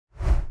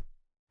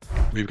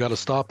We've got to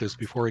stop this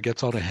before it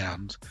gets out of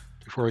hand,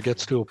 before it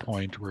gets to a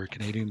point where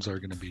Canadians are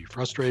going to be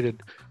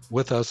frustrated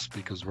with us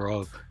because we're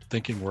all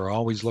thinking we're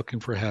always looking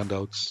for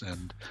handouts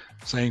and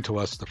saying to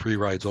us the free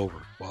ride's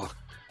over. Well,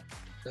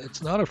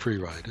 it's not a free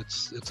ride.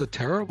 It's a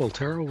terrible,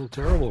 terrible,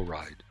 terrible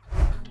ride.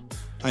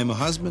 I am a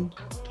husband,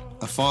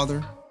 a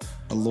father,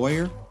 a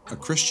lawyer, a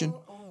Christian,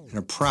 and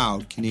a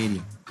proud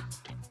Canadian.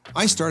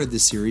 I started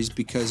this series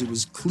because it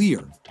was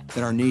clear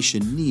that our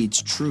nation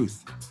needs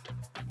truth.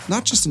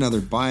 Not just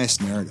another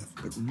biased narrative,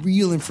 but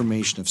real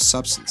information of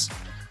substance.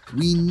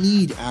 We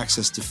need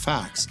access to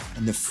facts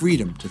and the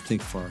freedom to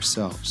think for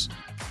ourselves.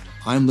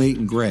 I'm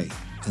Leighton Gray,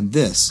 and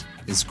this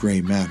is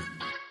Gray Matter.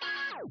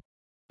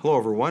 Hello,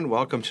 everyone.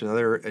 Welcome to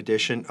another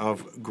edition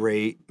of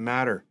Gray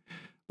Matter.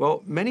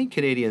 Well, many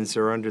Canadians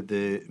are under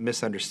the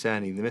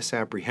misunderstanding, the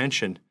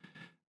misapprehension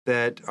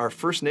that our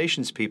First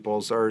Nations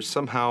peoples are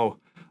somehow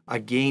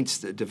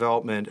against the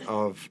development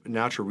of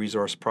natural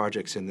resource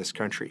projects in this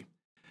country.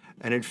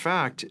 And in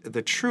fact,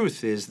 the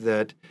truth is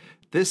that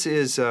this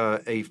is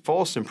a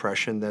false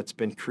impression that's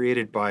been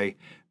created by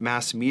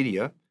mass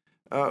media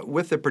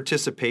with the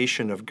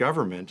participation of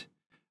government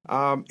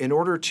in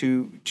order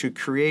to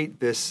create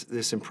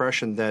this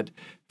impression that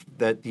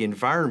the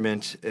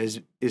environment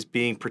is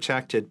being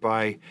protected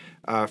by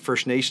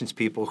First Nations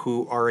people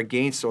who are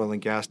against oil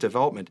and gas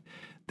development.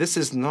 This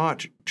is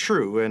not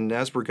true, and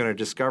as we're going to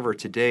discover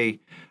today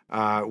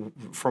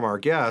from our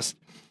guest,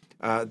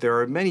 there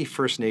are many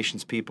First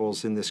Nations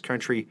peoples in this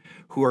country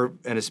who are,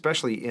 and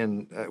especially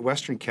in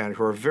Western Canada,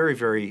 who are very,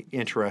 very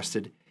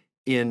interested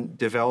in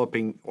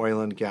developing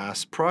oil and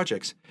gas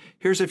projects.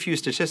 Here's a few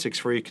statistics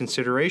for your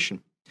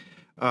consideration.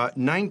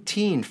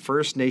 19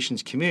 First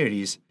Nations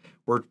communities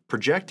were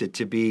projected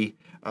to be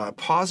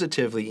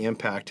positively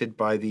impacted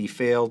by the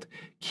failed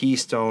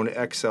Keystone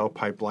XL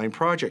pipeline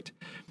project.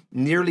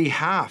 Nearly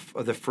half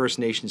of the First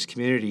Nations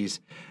communities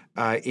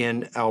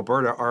in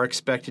Alberta are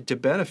expected to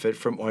benefit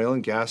from oil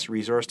and gas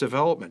resource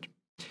development.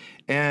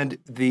 And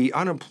the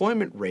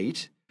unemployment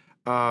rate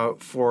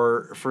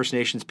for First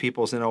Nations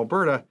peoples in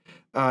Alberta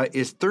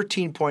is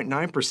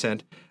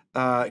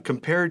 13.9%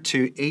 compared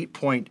to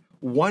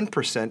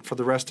 8.1% for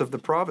the rest of the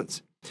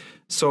province.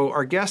 So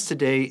our guest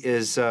today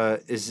is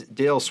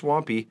Dale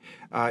Swampy.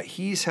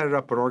 He's headed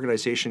up an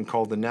organization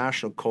called the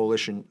National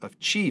Coalition of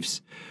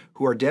Chiefs,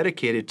 who are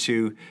dedicated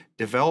to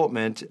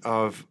development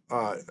of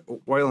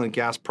oil and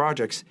gas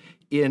projects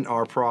in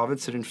our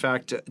province. And in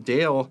fact,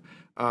 Dale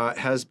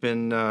has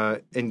been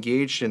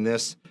engaged in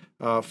this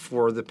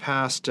for the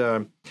past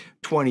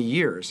 20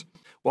 years.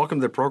 Welcome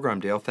to the program,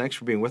 Dale. Thanks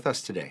for being with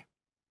us today.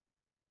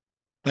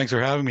 Thanks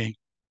for having me.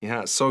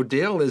 Yeah, so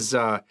Dale is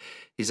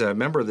he's a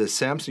member of the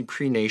Samson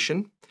Cree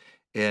Nation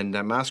in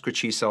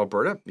Masquachese,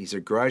 Alberta. He's a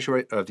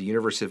graduate of the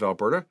University of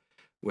Alberta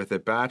with a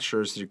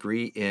bachelor's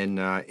degree in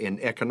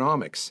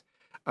economics.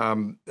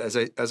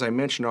 As I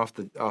mentioned off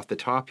the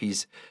top,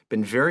 he's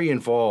been very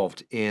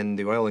involved in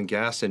the oil and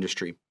gas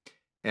industry.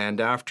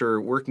 And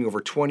after working over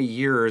 20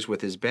 years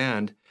with his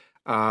band,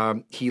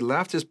 he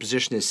left his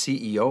position as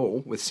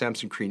CEO with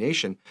Samson Cree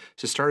Nation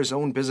to start his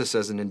own business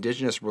as an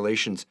Indigenous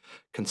relations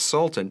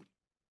consultant,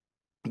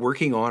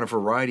 working on a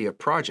variety of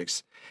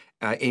projects,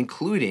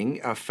 including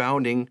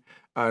founding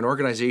an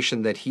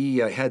organization that he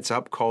heads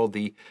up called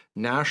the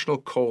National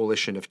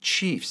Coalition of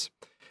Chiefs.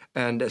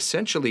 And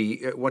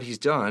essentially what he's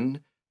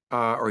done,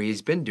 or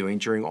he's been doing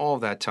during all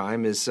of that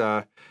time, is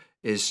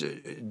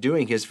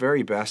doing his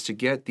very best to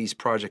get these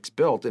projects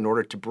built in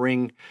order to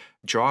bring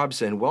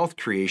jobs and wealth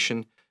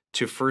creation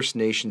to First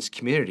Nations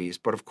communities.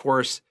 But of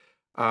course,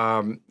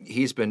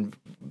 he's been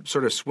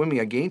sort of swimming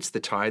against the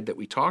tide that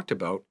we talked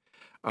about.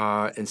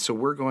 And so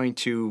we're going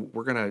to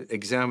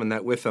examine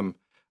that with him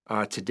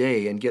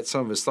today and get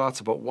some of his thoughts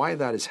about why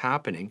that is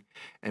happening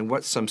and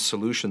what some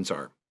solutions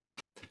are.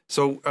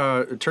 So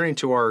turning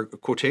to our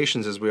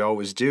quotations, as we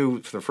always do,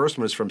 the first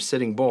one is from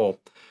Sitting Bull.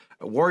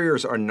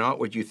 Warriors are not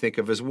what you think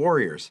of as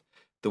warriors.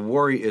 The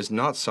warrior is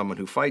not someone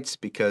who fights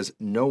because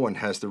no one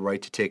has the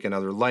right to take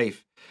another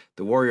life.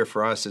 The warrior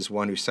for us is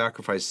one who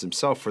sacrifices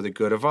himself for the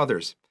good of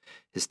others.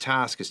 His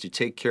task is to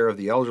take care of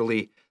the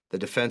elderly, the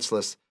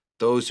defenseless,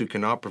 those who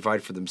cannot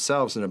provide for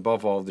themselves, and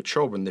above all, the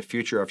children, the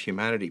future of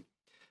humanity.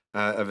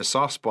 I have a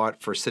soft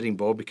spot for Sitting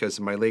Bull because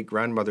my late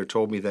grandmother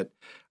told me that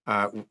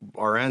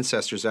our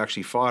ancestors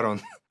actually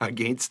fought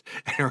against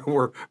and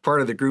were part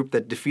of the group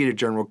that defeated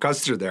General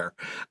Custer there.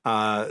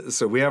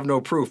 So we have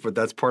no proof, but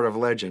that's part of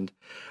legend.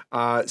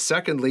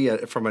 Secondly,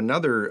 from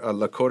another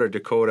Lakota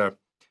Dakota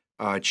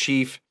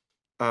chief,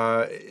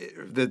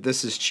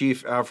 this is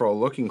Chief Averell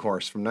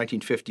Lookinghorse from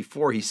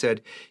 1954. He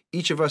said,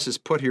 "Each of us is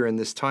put here in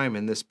this time,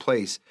 in this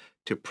place,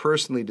 to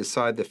personally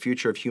decide the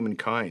future of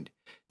humankind.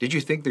 Did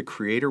you think the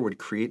Creator would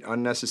create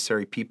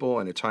unnecessary people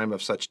in a time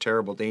of such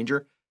terrible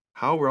danger?"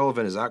 How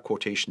relevant is that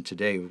quotation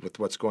today with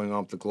what's going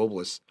on with the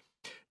globalists?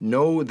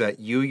 Know that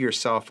you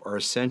yourself are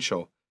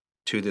essential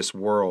to this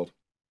world.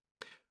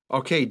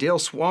 Okay, Dale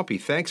Swampy,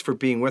 thanks for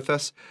being with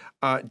us.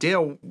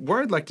 Dale,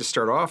 where I'd like to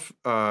start off,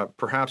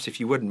 perhaps if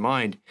you wouldn't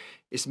mind,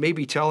 is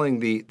maybe telling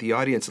the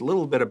audience a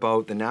little bit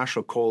about the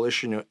National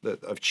Coalition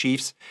of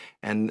Chiefs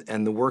and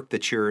the work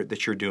that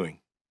you're doing.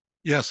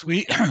 Yes,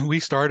 we we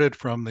started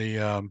from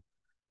the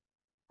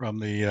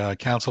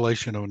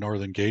cancellation of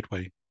Northern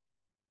Gateway.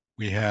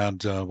 We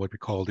had what we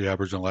call the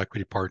Aboriginal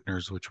Equity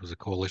Partners, which was a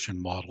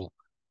coalition model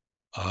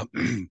uh,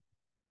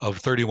 of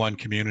 31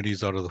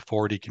 communities out of the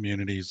 40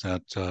 communities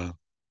that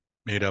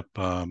made up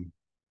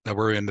that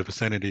were in the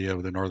vicinity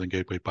of the Northern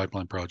Gateway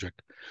Pipeline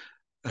project.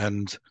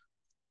 And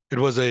it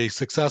was a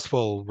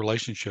successful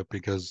relationship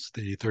because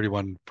the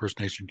 31 First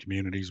Nation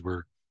communities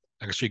were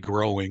actually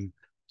growing,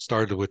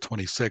 started with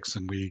 26,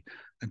 and we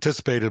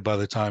anticipated by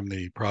the time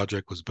the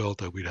project was built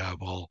that we'd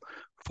have all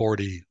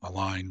 40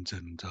 aligned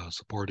and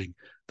supporting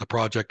the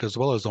project as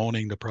well as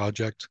owning the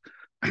project,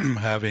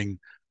 having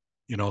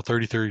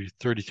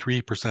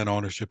 33%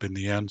 ownership in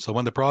the end. So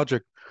when the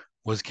project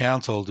was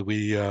canceled,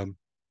 we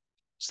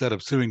instead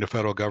of suing the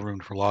federal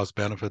government for lost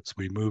benefits,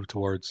 we moved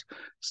towards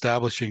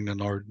establishing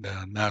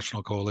the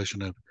National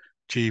Coalition of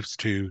Chiefs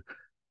to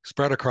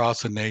spread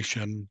across the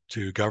nation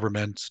to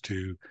governments,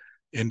 to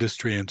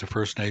industry, and to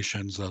First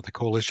Nations. The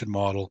coalition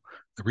model,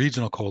 the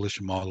regional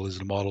coalition model, is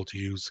the model to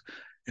use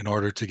in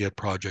order to get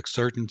project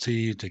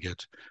certainty, to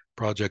get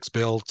projects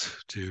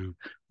built, to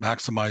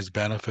maximize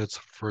benefits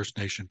for First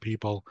Nation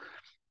people,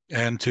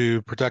 and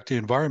to protect the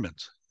environment,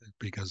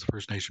 because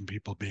First Nation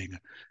people being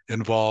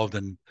involved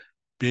in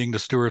being the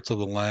stewards of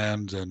the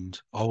land and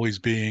always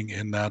being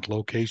in that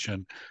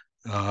location,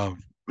 uh,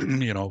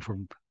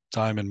 from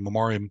time in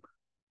memoriam.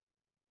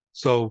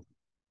 So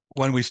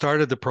when we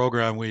started the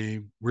program,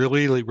 we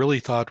really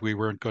thought we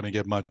weren't going to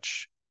get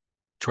much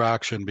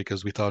traction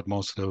because we thought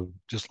most of,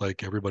 just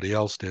like everybody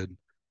else did,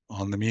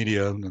 on the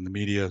media, and the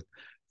media,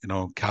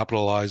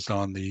 capitalized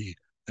on the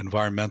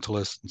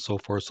environmentalists and so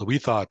forth. So we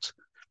thought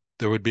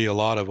there would be a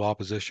lot of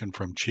opposition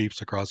from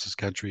chiefs across this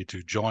country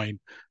to join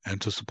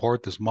and to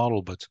support this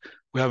model, but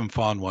we haven't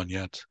found one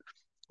yet.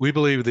 We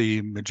believe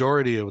the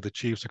majority of the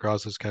chiefs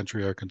across this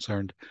country are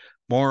concerned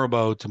more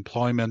about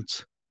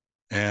employment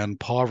and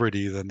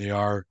poverty than they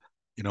are,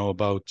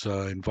 about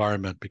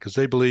environment, because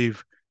they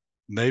believe,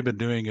 and they've been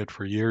doing it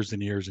for years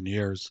and years and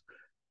years,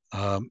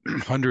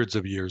 hundreds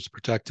of years,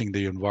 protecting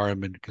the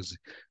environment because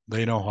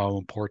they know how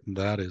important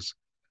that is.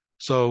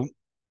 So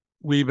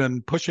we've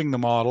been pushing the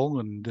model,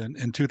 and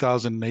in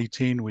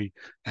 2018, we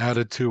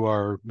added to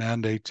our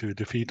mandate to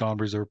defeat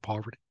unreserved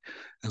poverty,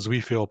 as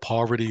we feel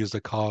poverty is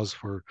the cause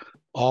for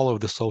all of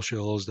the social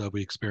ills that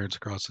we experience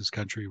across this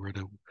country,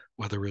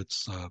 whether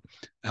it's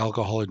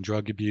alcohol and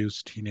drug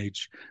abuse,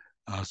 teenage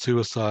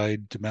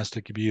suicide,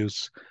 domestic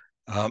abuse,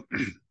 uh,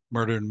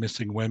 murder and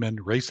missing women,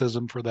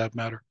 racism for that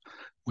matter.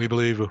 We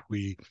believe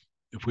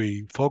if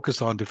we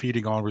focus on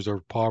defeating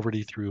unreserved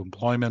poverty through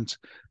employment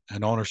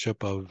and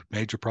ownership of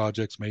major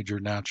projects, major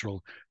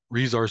natural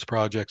resource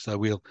projects, that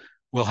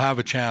we'll have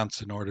a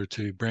chance in order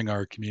to bring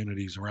our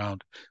communities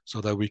around so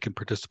that we can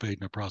participate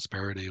in the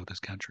prosperity of this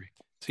country.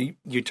 So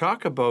you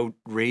talk about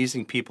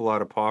raising people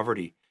out of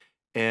poverty,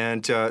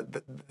 and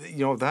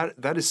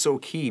that is so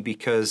key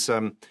because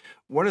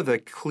one of the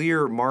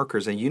clear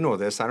markers, and you know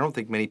this, I don't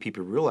think many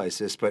people realize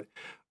this, but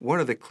one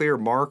of the clear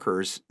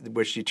markers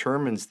which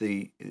determines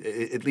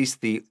at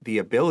least the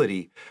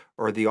ability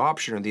or the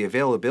option or the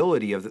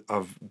availability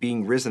of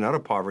being risen out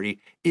of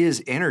poverty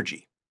is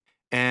energy.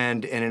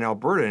 And in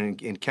Alberta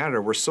and in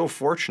Canada, we're so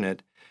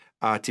fortunate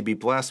to be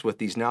blessed with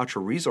these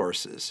natural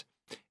resources.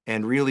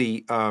 And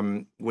really,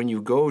 when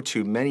you go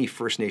to many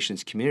First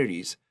Nations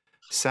communities,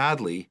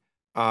 sadly,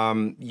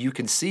 you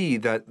can see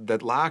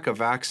that lack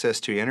of access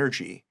to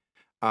energy,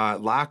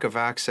 lack of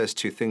access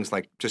to things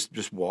like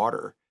just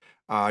water,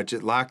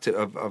 lack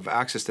of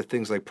access to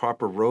things like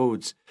proper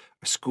roads,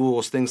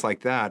 schools, things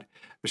like that.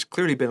 There's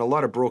clearly been a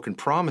lot of broken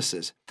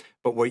promises.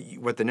 But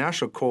what the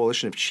National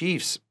Coalition of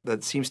Chiefs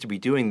that seems to be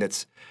doing,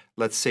 that's,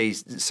 let's say,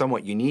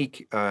 somewhat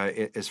unique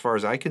as far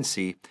as I can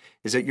see,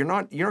 is that you're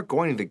not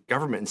going to the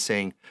government and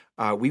saying,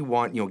 we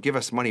want, give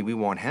us money, we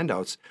want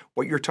handouts.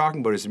 What you're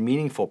talking about is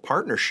meaningful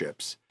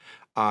partnerships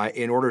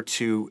in order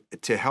to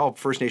help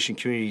First Nation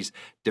communities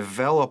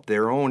develop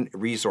their own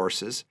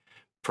resources,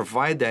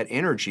 provide that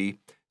energy,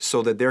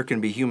 so that there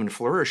can be human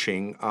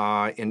flourishing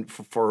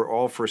for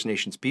all First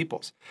Nations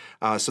peoples.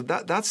 So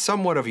that's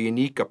somewhat of a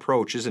unique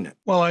approach, isn't it?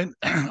 Well,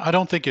 I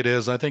don't think it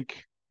is. I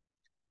think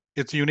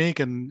it's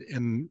unique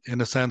in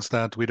a sense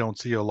that we don't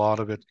see a lot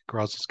of it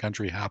across this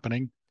country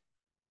happening,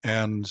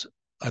 and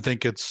I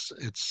think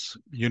it's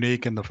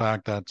unique in the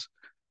fact that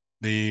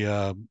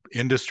the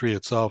industry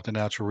itself, the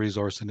natural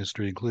resource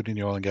industry, including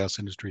the oil and gas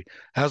industry,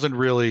 hasn't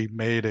really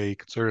made a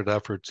concerted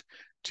effort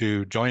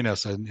to join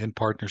us in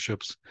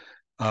partnerships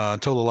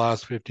until the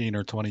last 15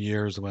 or 20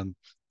 years, when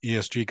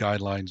ESG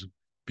guidelines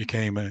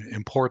became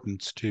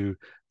important to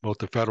both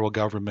the federal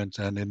government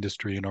and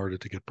industry in order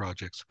to get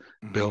projects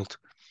built.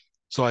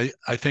 So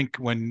I think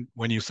when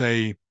you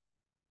say,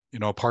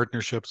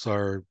 partnerships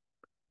are,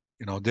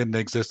 didn't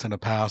exist in the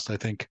past, I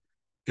think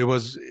it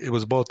was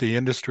both the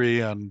industry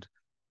and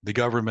the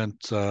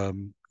government,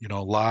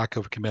 lack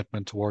of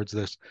commitment towards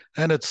this,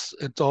 and it's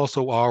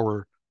also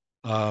our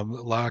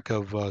lack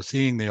of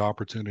seeing the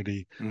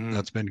opportunity Mm-hmm.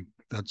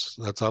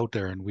 that's out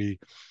there. And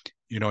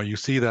you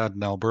see that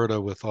in Alberta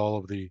with all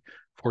of the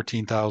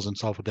 14,000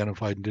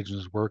 self-identified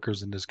Indigenous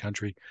workers in this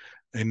country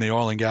in the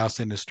oil and gas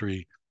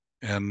industry,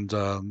 and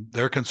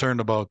they're concerned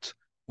about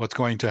what's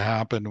going to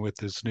happen with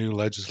this new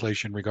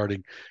legislation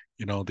regarding,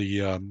 you know,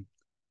 the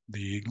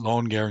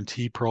loan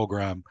guarantee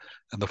program,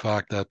 and the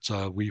fact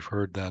that we've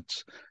heard that,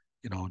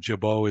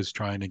 Jabot is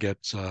trying to get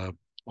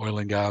oil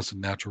and gas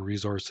and natural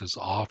resources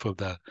off of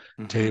the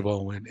Mm-hmm.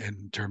 table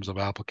in terms of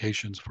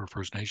applications for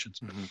First Nations.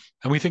 Mm-hmm.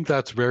 And we think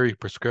that's very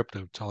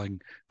prescriptive,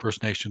 telling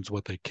First Nations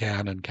what they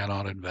can and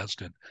cannot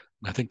invest in.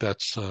 And I think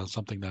that's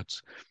something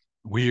that's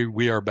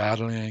we are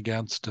battling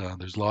against.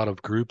 There's a lot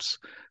of groups,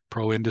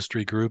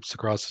 pro-industry groups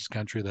across this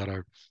country that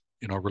are,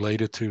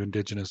 related to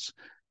Indigenous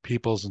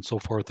peoples and so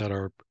forth, that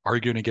are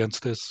arguing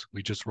against this.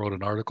 We just wrote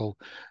an article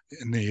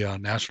in the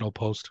National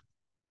Post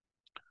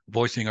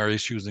voicing our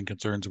issues and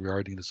concerns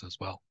regarding this as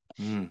well.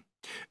 Mm.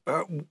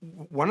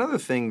 One other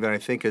thing that I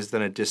think has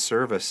done a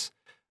disservice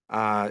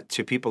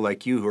to people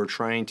like you who are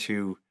trying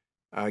to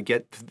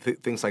get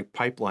things like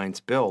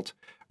pipelines built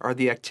are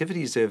the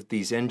activities of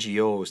these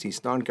NGOs,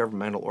 these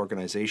non-governmental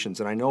organizations.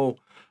 And I know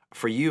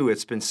for you,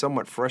 it's been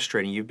somewhat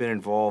frustrating. You've been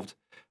involved,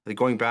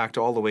 going back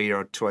to all the way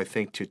to, I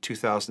think, to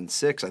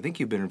 2006. I think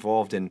you've been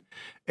involved in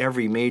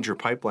every major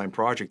pipeline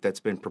project that's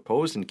been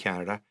proposed in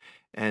Canada.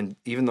 And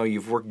even though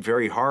you've worked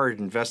very hard,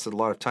 invested a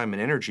lot of time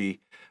and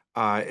energy,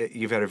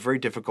 you've had a very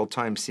difficult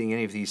time seeing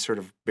any of these sort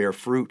of bear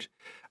fruit.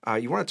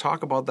 You want to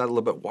talk about that a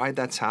little bit, why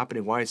that's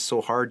happening, why it's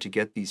so hard to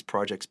get these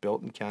projects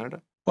built in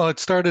Canada? Well, it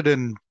started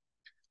in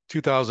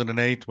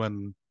 2008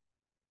 when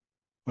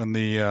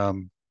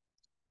the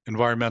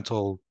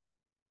environmental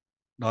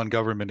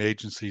non-government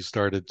agencies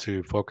started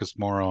to focus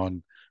more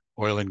on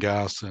oil and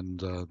gas and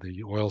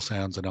the oil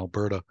sands in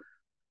Alberta.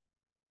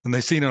 And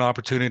they seen an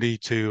opportunity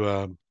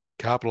to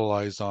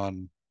capitalize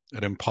on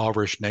an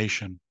impoverished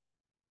nation,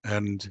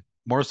 and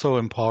more so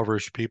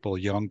impoverished people,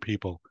 young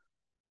people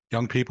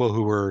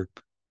who were,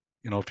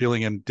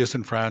 feeling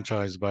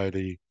disenfranchised by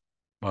the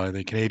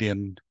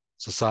Canadian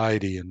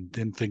society and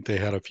didn't think they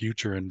had a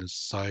future in this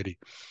society.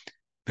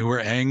 They were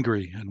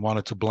angry and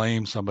wanted to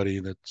blame somebody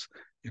that's,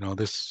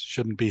 this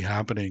shouldn't be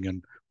happening,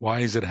 and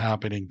why is it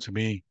happening to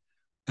me?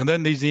 And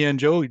then these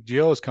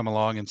NGOs come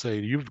along and say,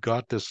 you've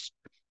got this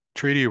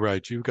treaty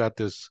right, you've got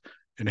this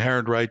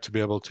inherent right to be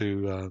able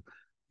to,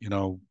 you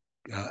know,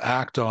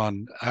 act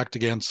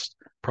against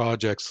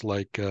projects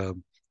like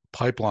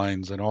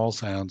pipelines and oil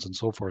sands and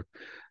so forth.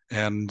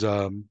 And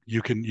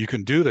you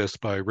can do this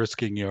by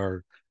risking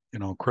your,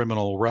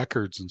 criminal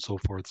records and so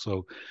forth.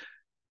 So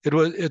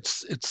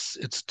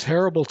it's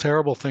terrible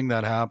thing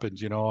that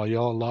happens. A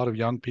lot of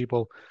young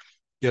people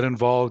get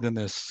involved in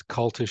this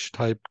cultish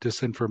type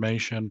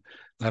disinformation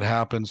that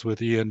happens with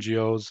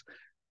ENGOs.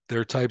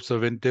 Their types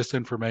of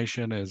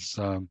disinformation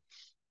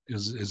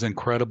is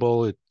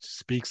incredible. It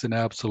speaks in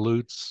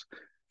absolutes.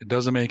 It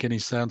doesn't make any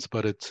sense,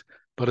 but it's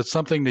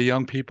something the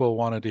young people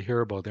wanted to hear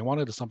about. They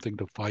wanted something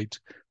to fight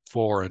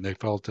for, and they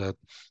felt that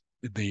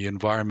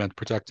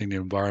protecting the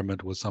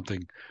environment was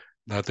something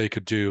that they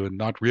could do, and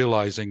not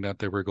realizing that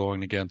they were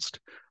going against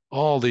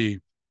all the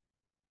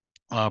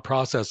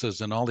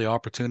processes and all the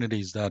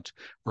opportunities that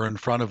were in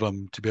front of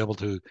them to be able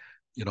to,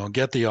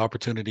 get the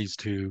opportunities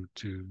to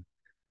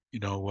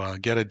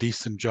get a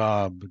decent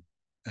job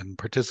and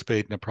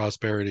participate in the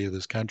prosperity of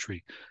this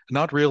country.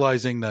 Not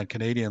realizing that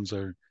Canadians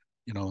are,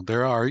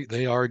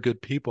 they are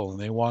good people, and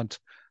they want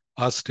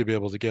us to be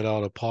able to get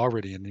out of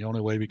poverty. And the only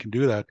way we can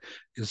do that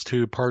is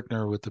to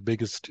partner with the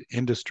biggest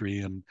industry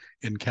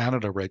in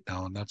Canada right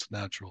now, and that's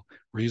natural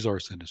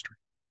resource industry.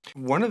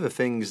 One of the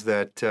things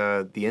that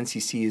the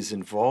NCC is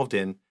involved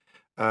in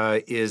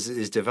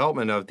is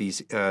development of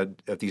these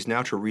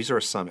natural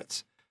resource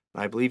summits.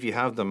 I believe you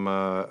have them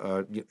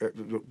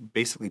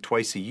basically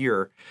twice a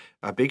year,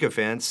 big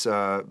events.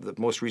 The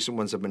most recent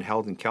ones have been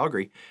held in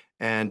Calgary,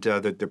 and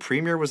the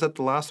premier was at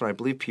the last one. I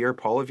believe Pierre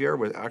Poilievre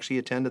was actually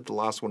attended the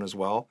last one as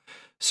well.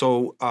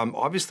 So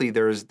obviously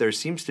there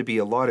seems to be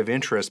a lot of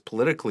interest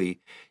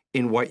politically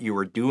in what you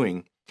are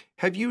doing.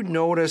 Have you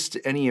noticed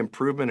any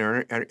improvement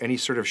or any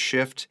sort of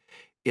shift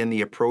in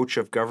the approach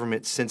of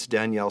government since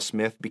Danielle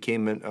Smith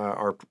became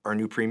our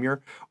new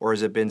premier, or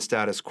has it been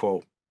status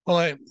quo?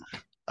 Well,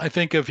 I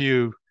think if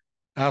you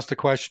asked a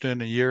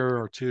question a year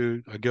or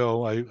two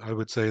ago, I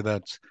would say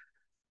that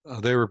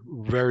they were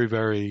very,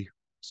 very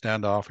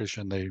standoffish,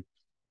 and they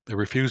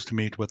refused to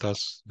meet with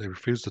us. They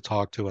refused to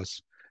talk to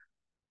us.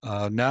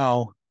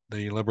 Now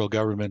the Liberal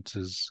government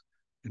is,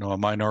 a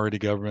minority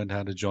government,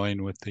 had to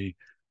join with the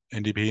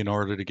NDP in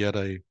order to get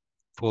a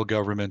full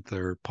government.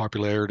 Their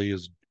popularity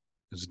is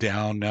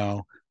down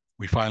now.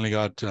 We finally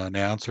got an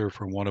answer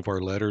from one of our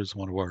letters,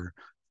 one of our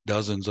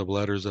dozens of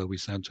letters that we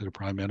sent to the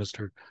Prime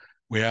Minister.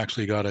 We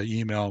actually got an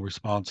email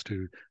response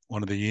to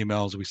one of the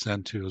emails we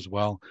sent to as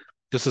well.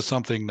 This is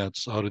something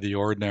that's out of the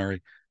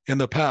ordinary. In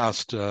the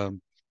past,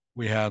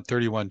 we had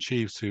 31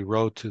 chiefs who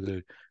wrote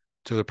to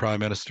the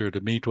Prime Minister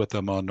to meet with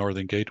them on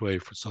Northern Gateway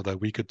so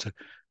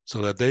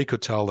that they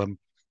could tell them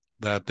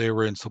that they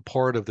were in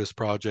support of this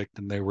project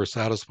and they were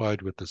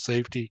satisfied with the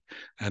safety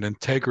and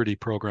integrity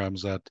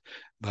programs that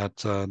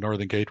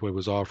Northern Gateway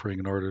was offering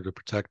in order to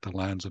protect the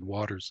lands and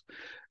waters.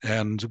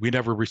 And we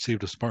never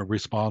received a smart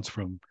response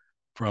from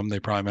the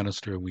Prime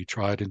Minister. We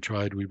tried and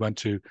tried. We went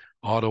to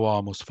Ottawa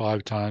almost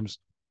 5 times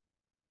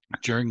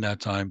during that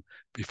time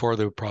before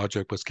the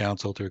project was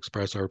cancelled to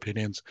express our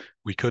opinions.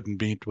 We couldn't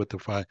meet with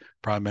the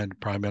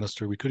Prime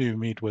Minister. We couldn't even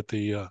meet with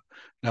the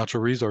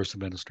Natural Resource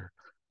Minister.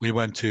 We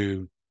went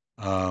to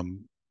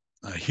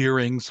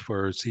hearings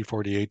for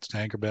C-48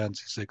 tanker ban,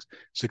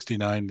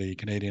 C-69, the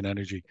Canadian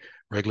Energy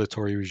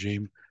Regulatory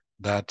Regime.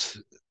 That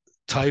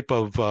type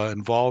of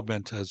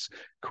involvement has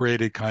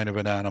created kind of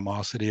an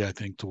animosity, I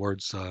think,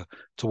 towards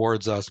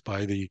us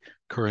by the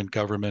current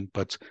government.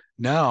 But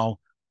now,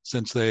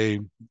 since they,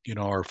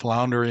 are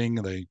floundering,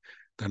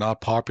 they're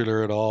not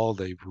popular at all.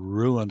 They've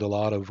ruined a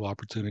lot of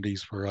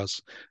opportunities for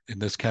us in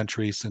this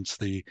country since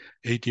the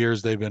 8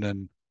 years they've been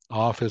in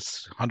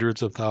office.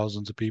 Hundreds of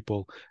thousands of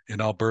people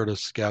in Alberta,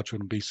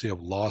 Saskatchewan, and BC have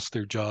lost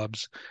their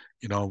jobs.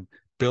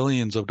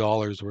 Billions of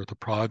dollars worth of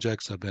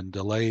projects have been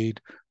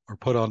delayed or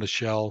put on the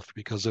shelf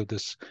because of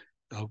this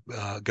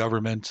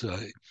government.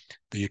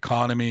 The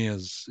economy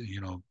is,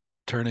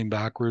 turning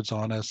backwards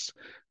on us.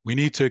 We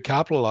need to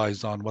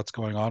capitalize on what's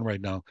going on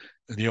right now.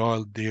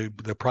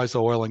 The price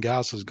of oil and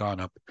gas has gone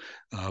up.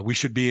 We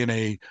should be in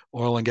a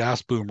oil and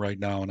gas boom right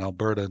now in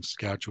Alberta and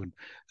Saskatchewan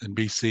and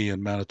BC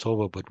and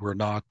Manitoba, but we're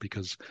not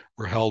because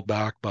we're held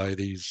back by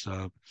these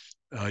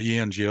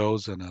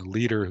ENGOs and a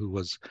leader who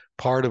was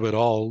part of it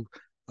all.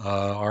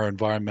 Our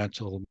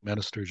environmental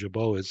minister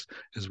Jabot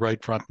is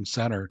right front and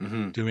center,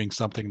 doing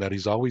something that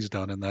he's always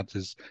done, and that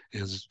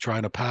is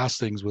trying to pass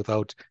things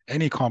without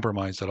any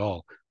compromise at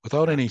all,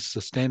 without any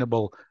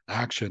sustainable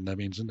action. That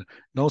means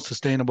no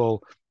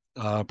sustainable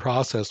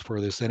process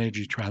for this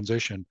energy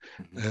transition.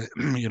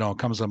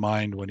 Comes to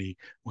mind when he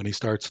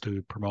starts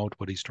to promote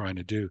what he's trying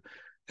to do,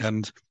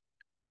 and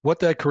what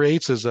that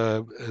creates is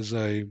a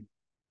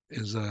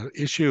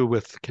issue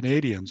with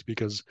Canadians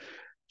because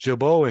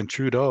Jabot and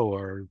Trudeau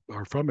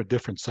are from a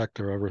different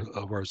sector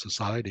of our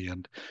society,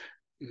 and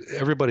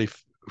everybody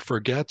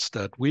forgets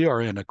that we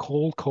are in a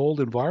cold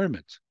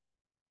environment.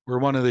 We're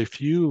one of the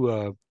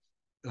few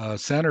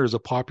centers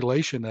of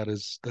population that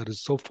is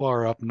so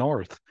far up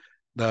north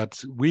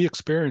that we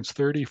experience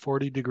 30,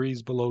 40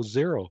 degrees below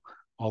zero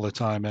all the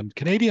time. And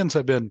Canadians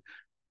have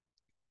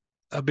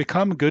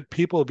become good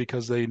people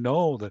because they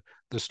know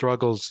the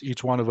struggles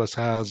each one of us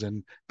has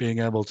in being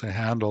able to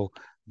handle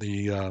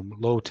the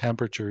low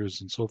temperatures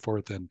and so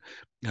forth, and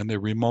the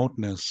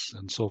remoteness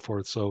and so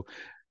forth. So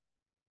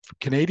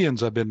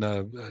Canadians have been,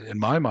 in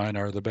my mind,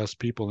 are the best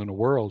people in the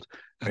world,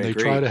 and they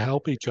try to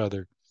help each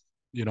other.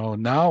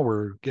 Now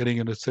we're getting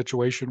in a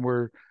situation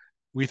where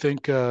we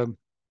think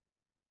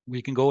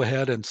we can go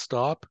ahead and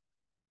stop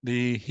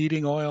the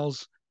heating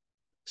oils,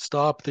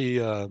 stop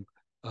the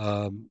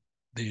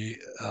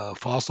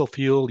fossil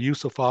fuel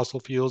use of fossil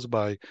fuels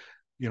by,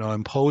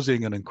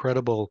 imposing an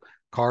incredible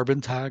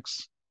carbon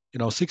tax.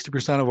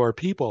 60% of our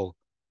people,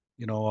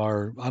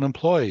 are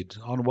unemployed,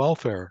 on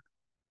welfare.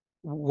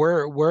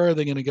 Where are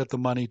they going to get the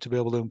money to be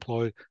able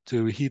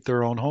to heat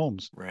their own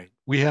homes? Right.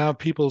 We have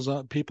people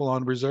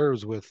on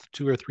reserves with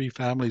 2 or 3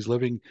 families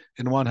living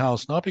in one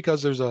house, not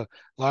because there's a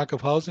lack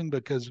of housing,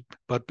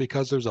 but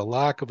because there's a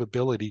lack of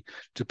ability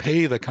to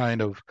pay the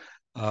kind of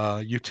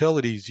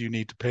utilities you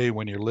need to pay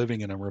when you're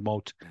living in a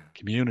remote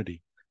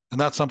community. And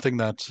that's something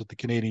that the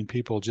Canadian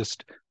people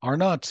just are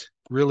not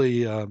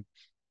really,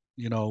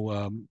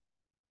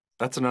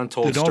 that's an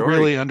untold story. They don't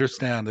really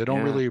understand. They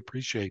don't really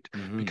appreciate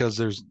because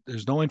there's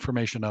no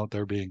information out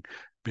there being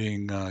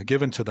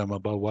given to them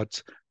about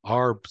what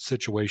our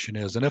situation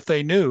is. And if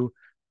they knew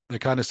the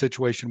kind of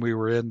situation we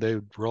were in, they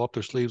would roll up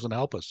their sleeves and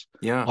help us.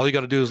 Yeah. All you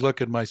got to do is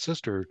look at my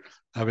sister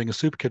having a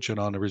soup kitchen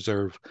on the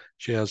reserve.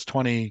 She has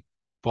 20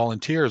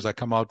 volunteers that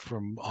come out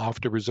from off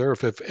the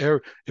reserve.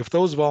 If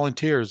those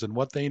volunteers and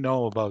what they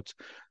know about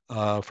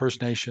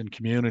First Nation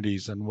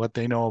communities and what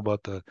they know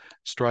about the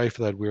strife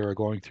that we are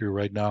going through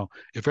right now,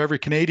 if every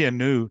Canadian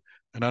knew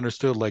and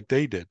understood like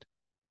they did,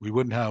 we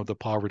wouldn't have the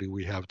poverty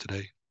we have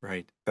today.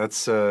 Right.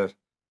 That's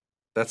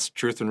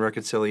truth and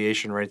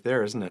reconciliation right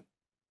there, isn't it?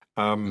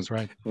 That's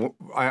right.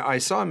 I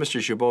saw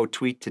Mr. Jabot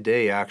tweet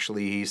today,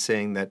 actually. He's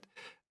saying that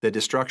the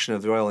destruction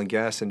of the oil and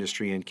gas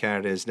industry in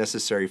Canada is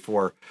necessary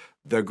for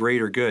the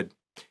greater good.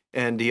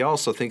 And he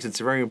also thinks it's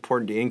very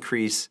important to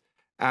increase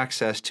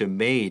access to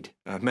MAID,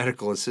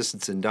 medical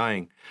assistance in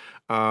dying.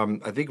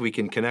 I think we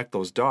can connect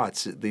those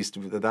dots. At least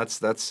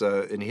that's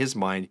in his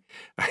mind.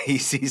 He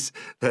sees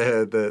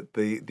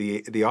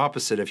the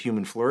opposite of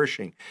human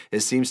flourishing.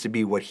 It seems to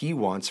be what he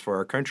wants for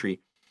our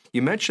country.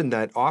 You mentioned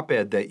that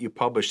op-ed that you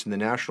published in the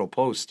National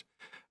Post.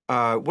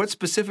 What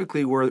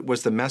specifically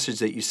was the message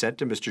that you sent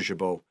to Mr.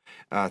 Jabot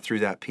through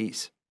that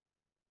piece?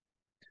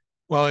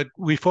 Well,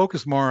 we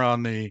focus more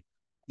on the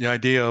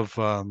idea of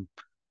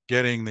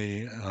getting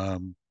the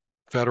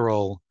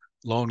federal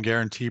loan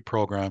guarantee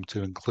program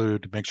to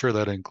make sure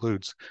that it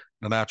includes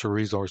the natural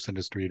resource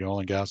industry, the oil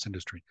and gas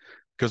industry.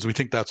 because we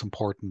think that's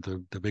important.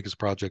 The biggest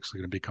projects that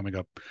are going to be coming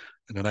up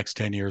in the next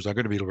 10 years are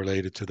going to be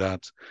related to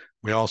that.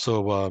 We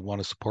also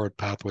want to support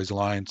Pathways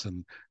Alliance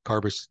and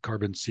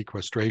carbon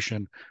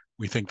sequestration.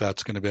 We think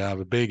that's going to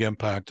have a big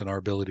impact on our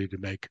ability to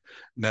make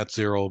net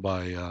zero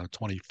by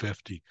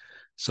 2050.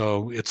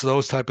 So it's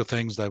those type of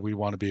things that we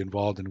want to be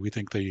involved in. We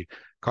think the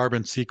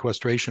carbon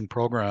sequestration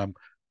program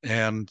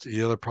and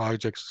the other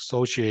projects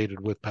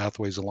associated with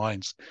Pathways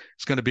Alliance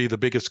is going to be the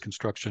biggest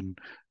construction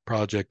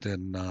project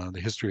in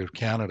the history of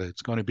Canada.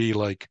 It's going to be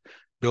like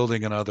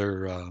building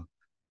another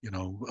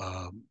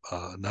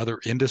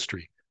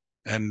industry.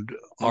 And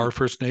our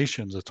First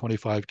Nations, the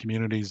 25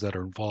 communities that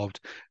are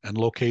involved and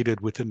located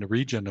within the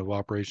region of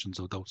operations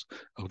of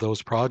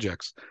those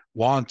projects,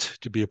 want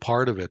to be a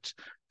part of it.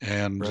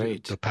 And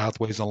the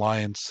Pathways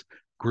Alliance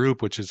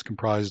group, which is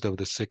comprised of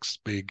the 6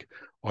 big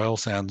oil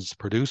sands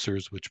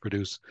producers, which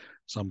produce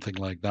something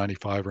like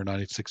 95 or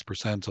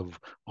 96% of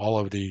all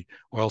of the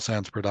oil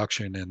sands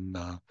production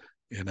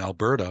in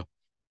Alberta,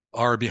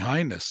 are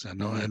behind this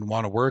and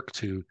want to work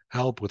to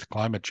help with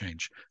climate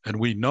change. And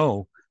we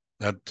know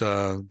that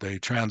the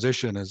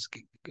transition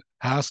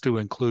has to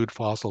include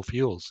fossil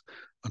fuels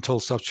until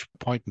such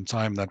point in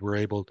time that we're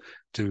able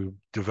to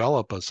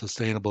develop a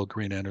sustainable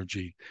green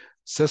energy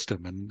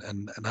system.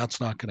 And that's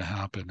not going to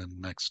happen in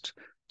the next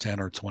 10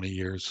 or 20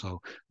 years.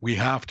 So we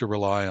have to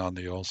rely on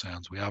the oil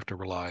sands. We have to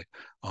rely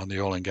on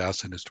the oil and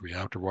gas industry. We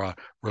have to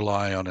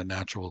rely on a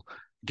natural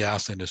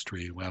gas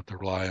industry. We have to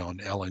rely on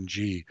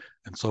LNG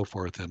and so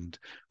forth. And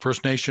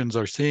First Nations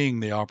are seeing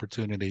the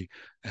opportunity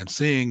and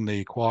seeing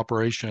the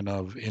cooperation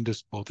of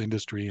both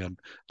industry and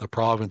the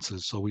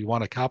provinces. So we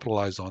want to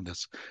capitalize on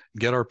this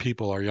and get our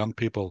people, our young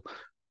people,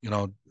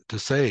 to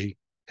say,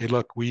 hey,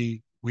 look,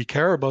 we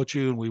care about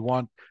you and we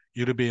want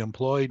you to be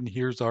employed, and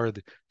here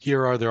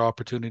are the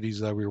opportunities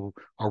that we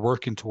are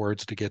working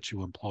towards to get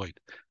you employed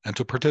and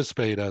to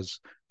participate as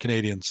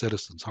Canadian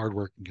citizens,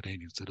 hardworking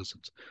Canadian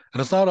citizens. And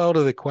it's not out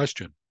of the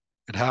question.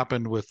 It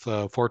happened with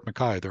Fort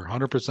McKay. They're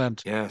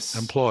 100%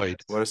 employed.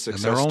 What a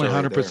success and they're only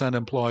 100% there.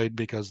 employed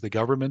because the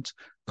government,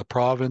 the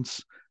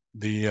province,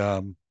 the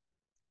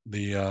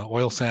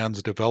oil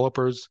sands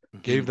developers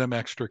gave them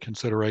extra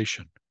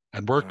consideration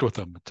and worked with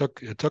them.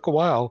 It took a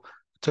while.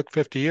 It took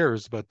 50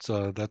 years, but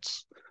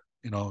that's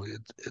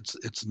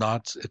it's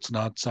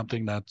not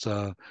something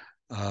that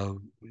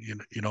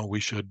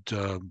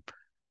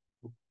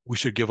we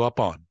should give up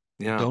on.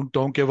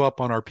 Don't give up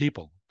on our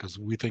people, because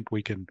we think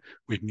we can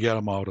get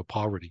them out of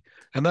poverty.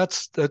 And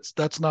that's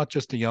not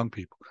just the young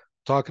people. I'm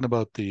talking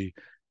about the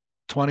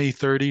 20,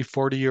 30,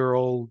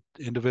 40-year-old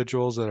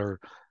individuals that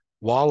are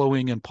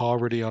wallowing in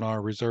poverty on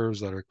our reserves,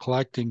 that are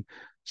collecting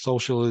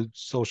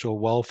social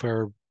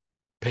welfare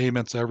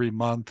payments every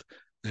month.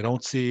 They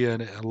don't see a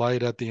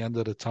light at the end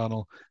of the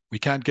tunnel. We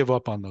can't give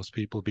up on those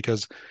people,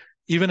 because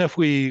even if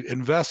we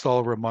invest all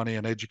of our money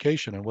in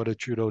education, and what did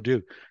Trudeau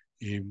do?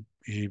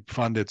 He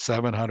funded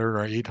 $700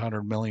 or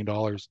 $800 million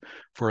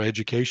for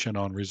education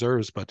on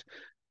reserves, but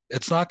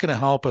it's not going to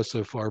help us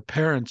if our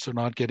parents are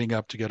not getting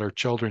up to get our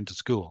children to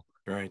school.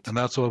 Right. And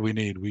that's what we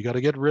need. We got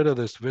to get rid of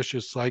this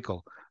vicious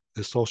cycle,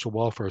 this social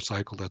welfare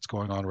cycle that's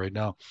going on right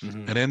now.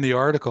 And in the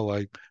article,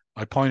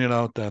 I pointed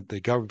out that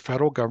the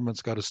federal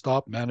government's got to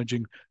stop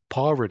managing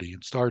poverty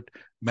and start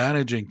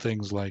managing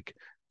things like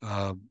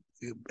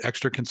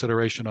extra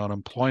consideration on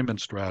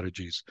employment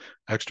strategies,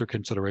 extra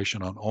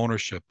consideration on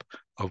ownership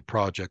of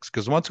projects.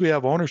 Because once we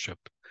have ownership,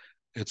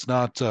 it's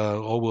not,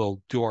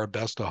 we'll do our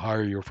best to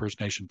hire your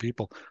First Nation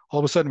people. All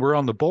of a sudden, we're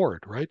on the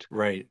board, right?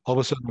 Right. All of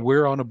a sudden,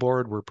 we're on a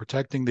board, we're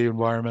protecting the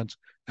environment,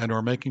 and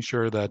we're making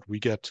sure that we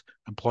get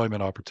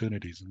employment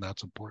opportunities, and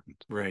that's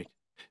important. Right.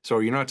 So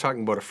you're not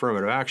talking about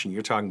affirmative action,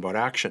 you're talking about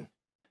action.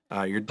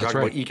 You're talking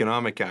about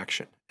economic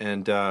action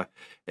and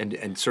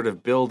sort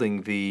of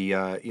building the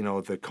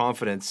the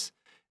confidence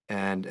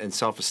and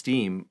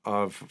self-esteem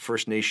of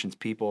First Nations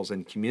peoples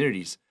and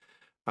communities.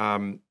 I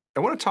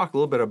want to talk a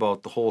little bit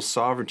about the whole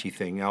sovereignty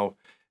thing. Now,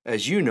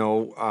 as you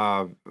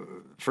know,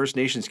 First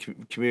Nations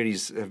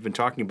communities have been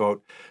talking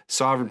about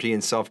sovereignty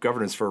and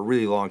self-governance for a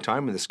really long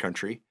time in this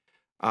country.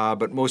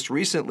 But most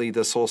recently,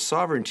 this whole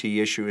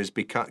sovereignty issue has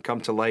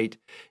come to light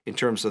in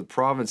terms of the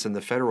province and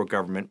the federal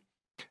government.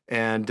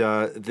 And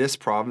this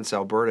province,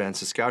 Alberta and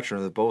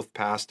Saskatchewan, have both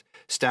passed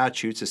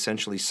statutes,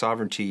 essentially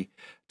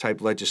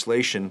sovereignty-type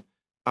legislation.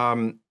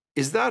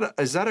 Is that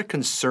a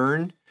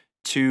concern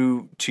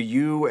to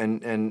you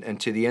and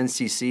to the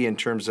NCC in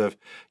terms of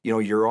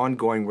your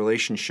ongoing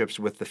relationships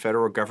with the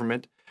federal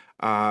government,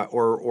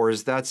 or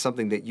is that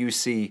something that you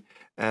see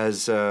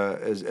as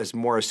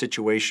more a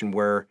situation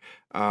where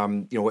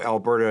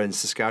Alberta and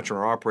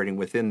Saskatchewan are operating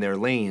within their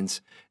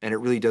lanes and it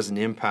really doesn't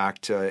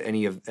impact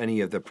any of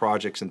the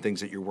projects and things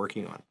that you're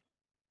working on?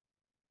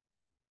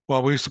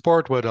 Well, we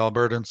support what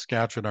Alberta and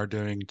Saskatchewan are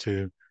doing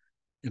to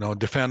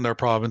defend their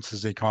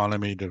province's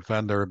economy,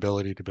 defend their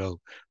ability to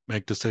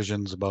make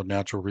decisions about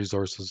natural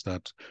resources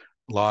that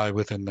lie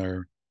within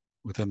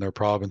their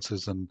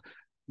provinces. And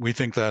we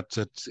think that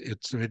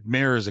it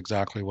mirrors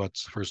exactly what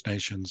First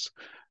Nations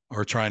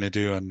are trying to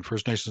do, and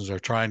First Nations are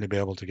trying to be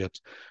able to get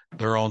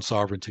their own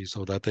sovereignty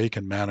so that they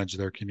can manage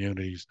their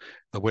communities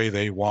the way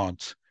they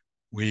want.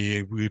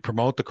 We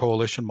promote the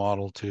coalition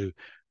model to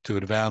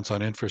advance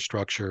on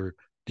infrastructure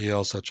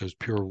deals such as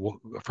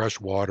fresh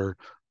water,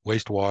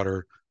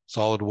 wastewater,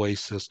 solid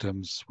waste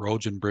systems,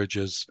 roads and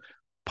bridges,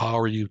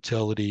 power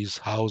utilities,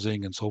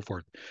 housing, and so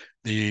forth.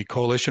 The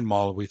coalition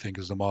model, we think,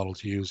 is the model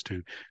to use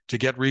to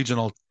get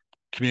regional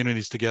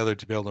communities together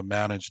to be able to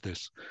manage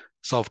this.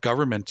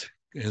 Self-government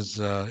is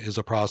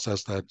a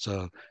process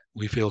that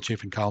we feel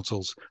chief and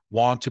councils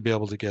want to be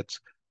able to get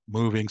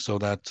moving so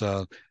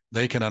that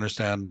they can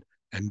understand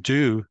and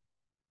do,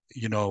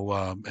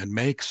 and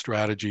make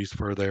strategies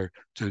for their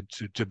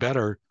to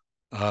better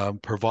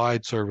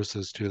provide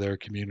services to their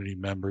community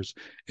members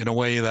in a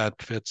way that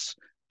fits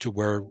to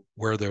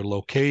where they're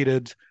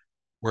located,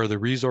 where the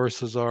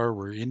resources are,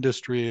 where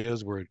industry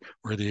is, where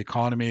the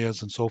economy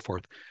is, and so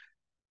forth.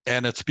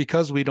 And it's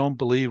because we don't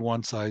believe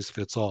one size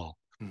fits all.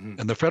 Mm-hmm.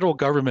 And the federal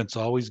government's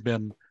always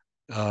been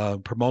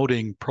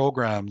promoting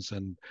programs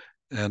and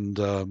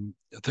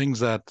things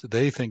that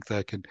they think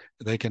that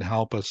they can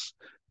help us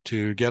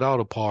to get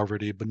out of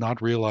poverty, but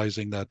not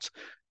realizing that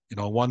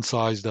one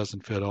size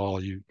doesn't fit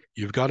all.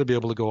 You've got to be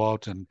able to go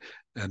out and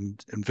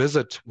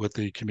visit with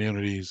the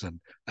communities and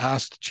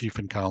ask the chief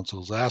and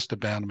councils, ask the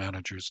band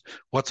managers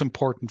what's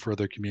important for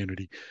their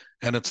community.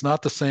 And it's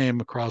not the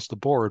same across the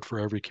board for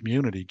every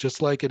community,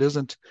 just like it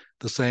isn't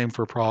the same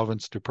for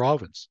province to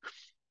province.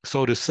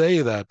 So to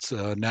say that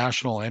a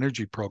national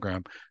energy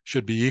program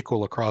should be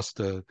equal across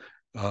the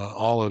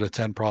all of the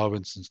 10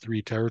 provinces,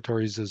 3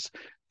 territories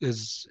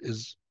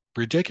is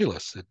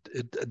ridiculous.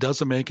 It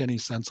doesn't make any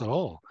sense at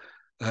all.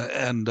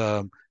 And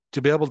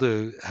to be able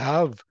to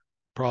have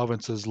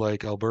provinces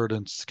like Alberta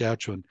and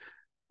Saskatchewan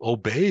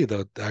obey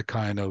that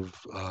kind of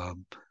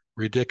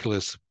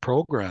ridiculous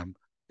program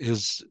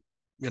is,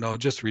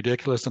 just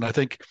ridiculous. And I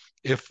think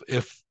if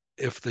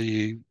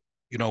the,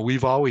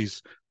 we've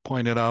always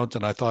pointed out,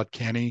 and I thought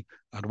Kenny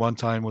at one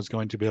time was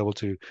going to be able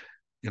to,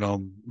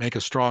 make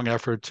a strong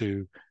effort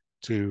to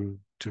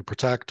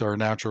protect our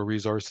natural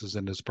resources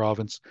in this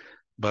province.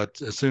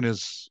 But as soon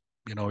as,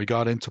 he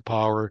got into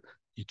power,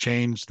 he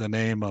changed the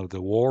name of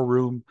the War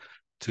Room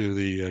to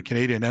the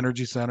Canadian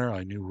Energy Center.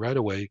 I knew right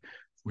away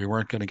we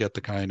weren't going to get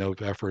the kind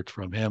of effort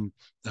from him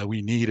that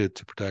we needed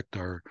to protect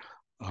our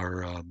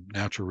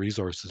natural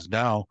resources.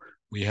 Now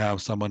we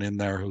have someone in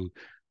there who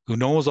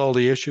knows all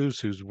the issues,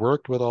 who's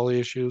worked with all the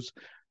issues,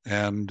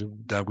 and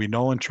that we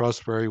know and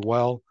trust very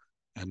well.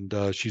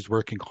 And she's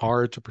working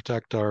hard to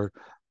protect our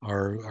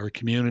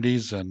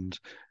communities, and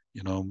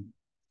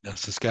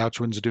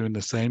Saskatchewan's doing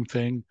the same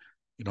thing.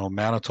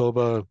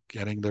 Manitoba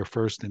getting their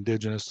first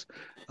Indigenous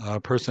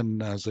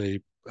person as a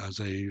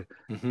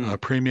Mm-hmm.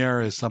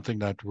 premier is something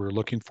that we're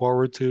looking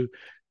forward to.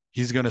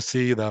 He's going to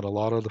see that a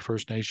lot of the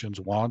First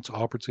Nations want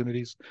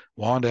opportunities,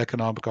 want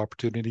economic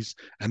opportunities,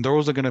 and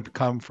those are going to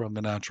come from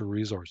the natural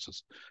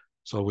resources.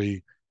 So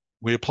we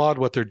applaud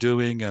what they're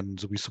doing,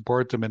 and we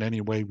support them in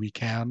any way we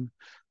can,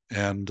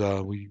 and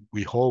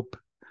we hope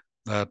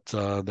that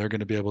they're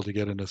going to be able to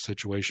get in a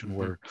situation Mm-hmm.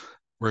 where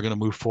we're going to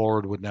move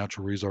forward with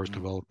natural resource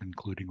Mm-hmm. development,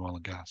 including oil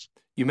and gas.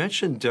 You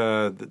mentioned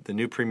the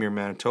new Premier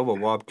Manitoba,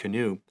 Wab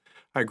Kinew.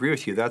 I agree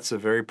with you. That's a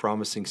very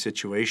promising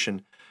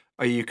situation.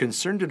 Are you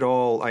concerned at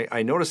all?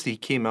 I noticed he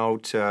came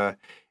out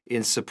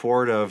in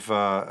support of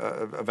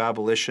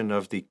abolition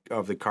of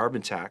the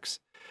carbon tax.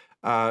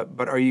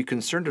 But are you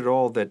concerned at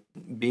all that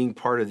being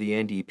part of the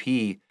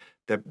NDP,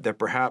 that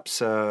perhaps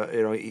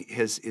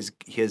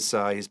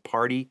his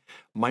party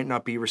might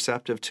not be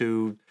receptive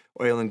to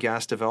oil and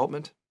gas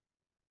development?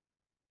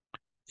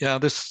 Yeah,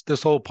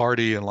 this whole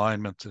party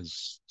alignment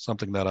is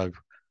something that I've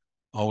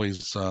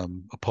always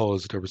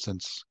opposed ever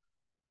since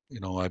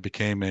I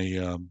became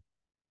a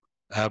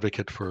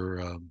advocate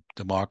for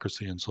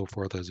democracy and so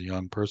forth as a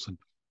young person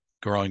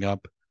growing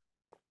up.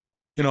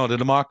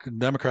 The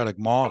democratic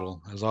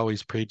model has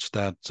always preached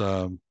that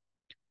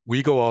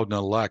we go out and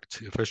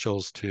elect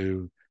officials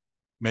to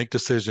make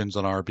decisions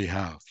on our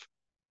behalf.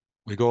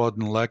 We go out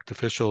and elect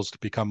officials to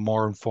become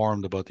more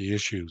informed about the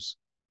issues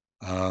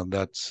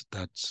that's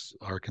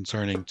are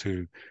concerning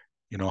to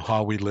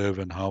how we live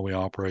and how we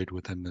operate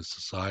within this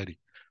society.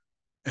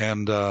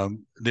 And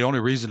the only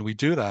reason we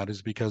do that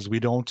is because we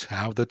don't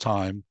have the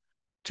time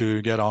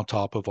to get on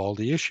top of all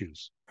the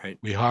issues. Right.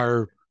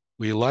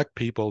 We elect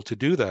people to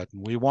do that.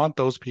 And we want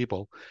those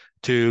people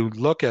to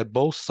look at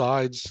both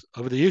sides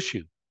of the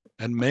issue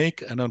and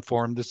make an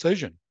informed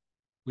decision.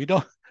 We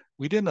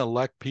didn't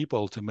elect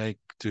people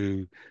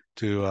to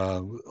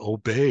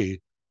obey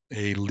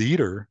a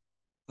leader,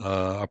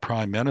 a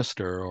prime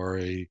minister, or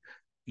a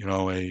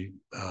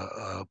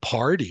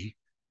party,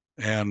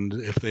 and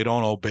if they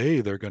don't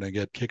obey, they're going to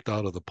get kicked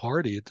out of the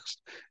party.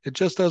 It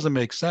just doesn't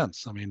make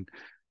sense. I mean,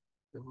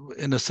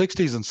 in the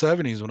 60s and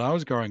 70s, when I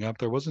was growing up,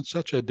 there wasn't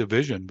such a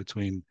division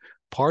between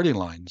party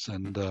lines,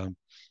 and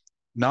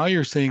now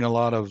you're seeing a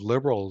lot of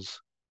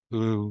liberals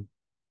who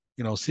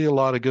see a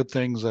lot of good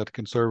things that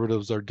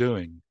conservatives are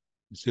doing.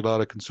 You see a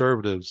lot of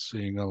conservatives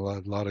seeing a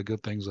lot of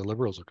good things that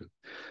liberals are good.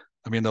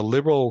 I mean, the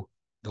liberal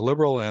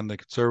and the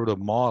conservative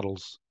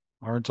models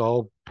aren't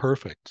all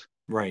perfect.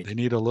 Right. They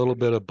need a little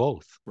bit of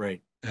both.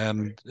 Right.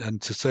 And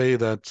to say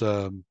that,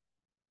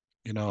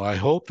 I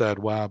hope that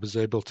Wab is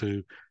able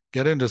to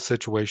get into a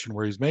situation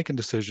where he's making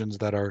decisions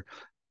that are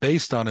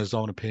based on his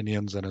own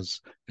opinions and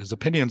his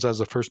opinions as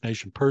a First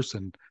Nation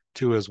person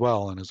too, as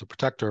well, and as a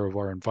protector of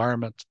our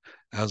environment,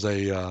 as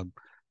a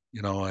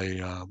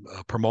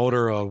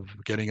promoter of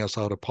getting us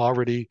out of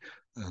poverty,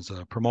 as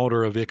a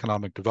promoter of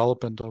economic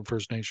development of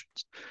First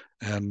Nations.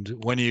 And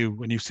when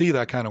you see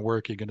that kind of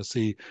work, you're going to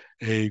see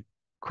a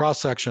cross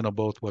section of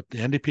both what the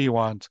NDP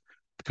wants,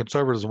 the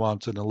Conservatives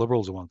want, and the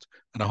Liberals want.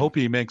 And I hope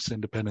he makes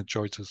independent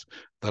choices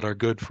that are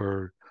good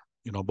for,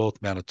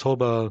 both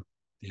Manitoba,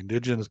 the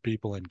Indigenous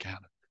people, and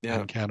Canada. Yeah.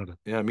 And Canada.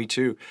 Yeah, me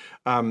too.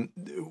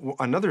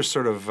 Another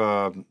sort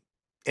of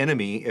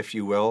enemy, if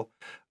you will,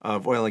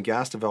 of oil and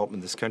gas development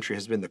in this country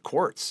has been the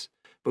courts.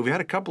 But we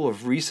had a couple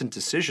of recent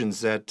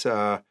decisions that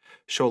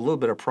show a little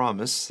bit of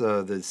promise.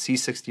 The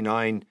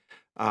C-69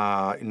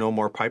 No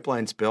More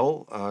Pipelines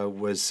bill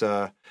was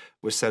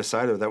set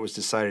aside, or that was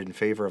decided in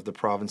favor of the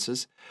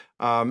provinces.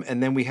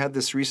 And then we had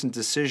this recent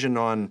decision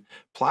on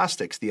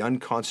plastics, the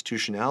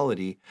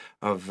unconstitutionality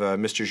of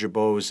Mr.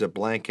 Gibault's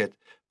blanket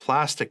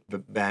plastic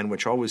ban,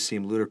 which always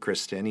seemed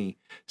ludicrous to any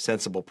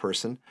sensible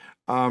person.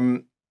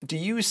 Do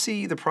you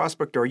see the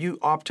prospect? Are you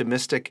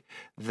optimistic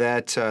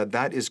that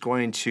that is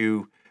going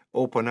to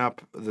open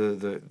up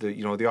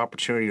the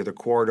opportunity or the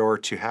corridor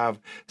to have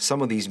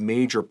some of these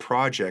major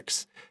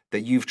projects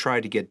that you've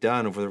tried to get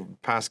done over the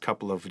past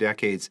couple of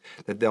decades,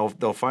 that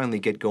they'll finally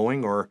get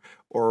going, or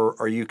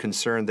are you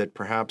concerned that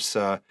perhaps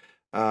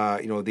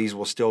these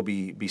will still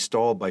be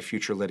stalled by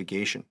future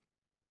litigation?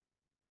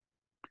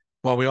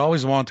 Well, we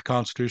always want the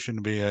Constitution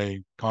to be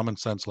a common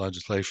sense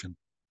legislation.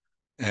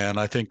 And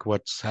I think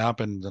what's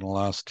happened in the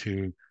last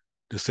two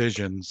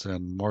decisions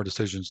and more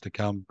decisions to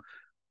come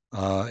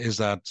is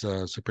that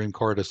Supreme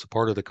Court has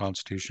supported the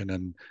Constitution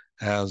and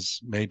has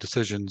made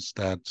decisions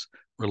that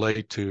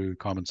relate to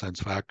common sense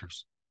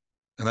factors.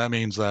 And that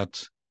means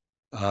that,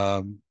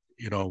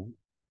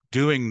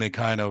 doing the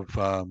kind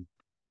of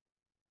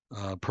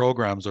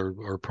programs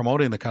or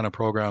promoting the kind of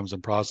programs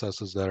and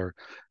processes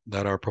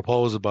that are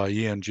proposed by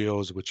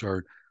ENGOs, which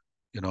are,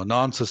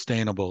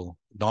 non-sustainable,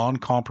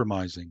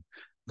 non-compromising,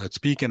 that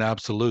speak in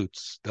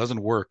absolutes,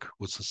 doesn't work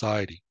with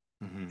society.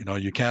 Mm-hmm.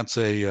 You can't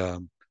say,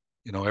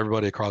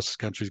 everybody across this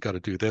country's got to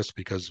do this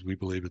because we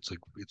believe it's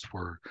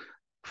for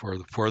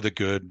the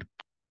good,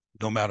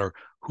 no matter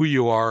who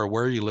you are, or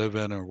where you live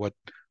in, or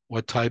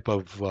what type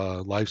of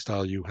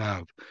lifestyle you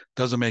have.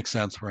 Doesn't make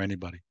sense for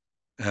anybody.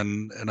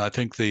 And I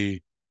think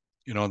the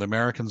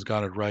Americans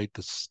got it right.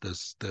 The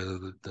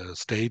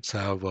states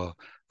have a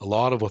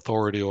lot of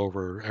authority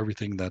over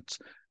everything that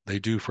they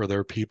do for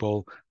their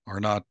people, are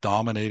not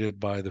dominated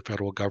by the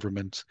federal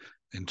government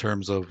in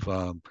terms of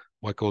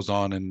what goes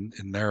on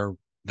in their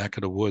neck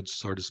of the woods,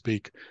 so to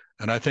speak.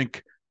 And I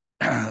think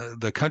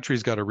the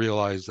country's got to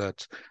realize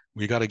that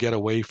we got to get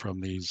away from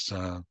these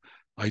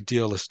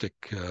idealistic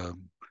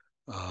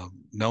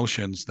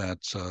notions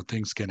that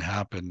things can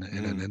happen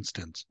in an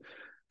instant.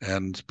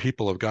 And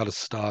people have got to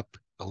stop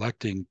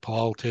electing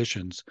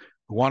politicians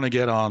who want to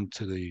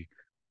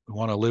who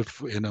want to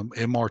live in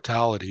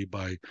immortality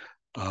by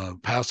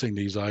passing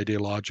these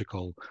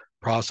ideological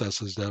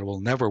processes that will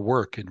never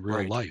work in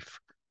real life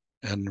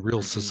and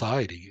real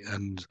society.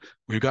 And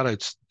we've got to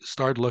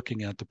start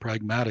looking at the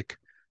pragmatic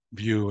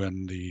view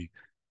and the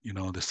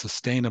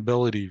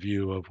sustainability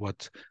view of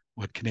what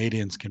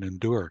Canadians can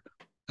endure.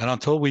 And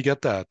until we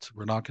get that,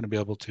 we're not going to be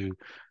able to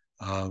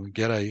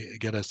get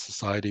a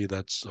society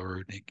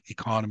or an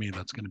economy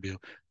that's going to be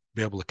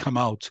able to come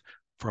out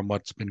from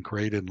what's been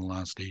created in the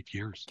last 8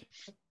 years.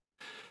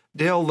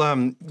 Dale,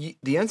 the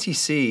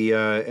NCC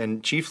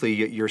and chiefly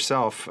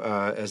yourself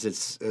as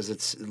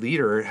its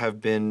leader have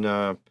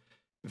been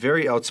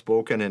very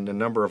outspoken in a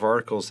number of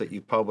articles that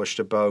you published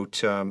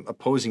about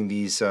opposing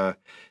these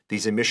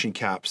emission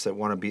caps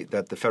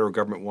that the federal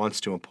government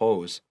wants to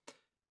impose.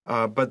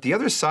 But the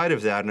other side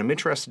of that, and I'm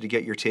interested to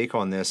get your take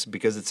on this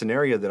because it's an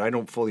area that I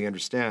don't fully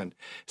understand,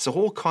 it's the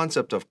whole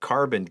concept of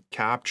carbon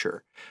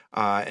capture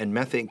and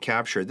methane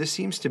capture. This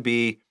seems to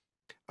be,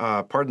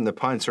 pardon the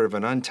pun, sort of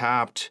an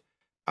untapped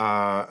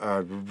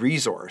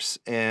resource.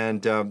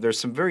 And there's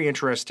some very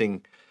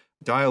interesting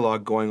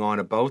dialogue going on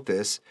about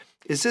this.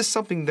 Is this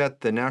something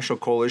that the National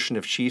Coalition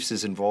of Chiefs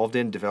is involved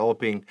in,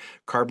 developing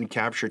carbon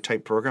capture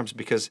type programs?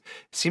 Because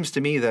it seems to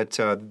me that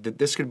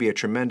this could be a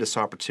tremendous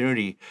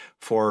opportunity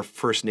for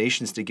First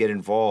Nations to get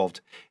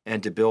involved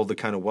and to build the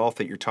kind of wealth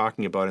that you're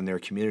talking about in their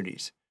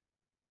communities.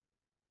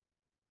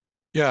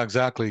 Yeah,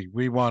 exactly.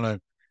 We want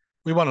to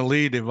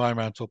lead the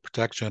environmental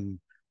protection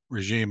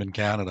regime in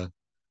Canada.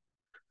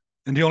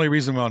 And the only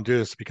reason we want to do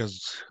this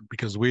is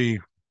because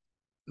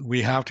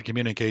we have to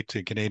communicate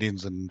to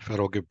Canadians and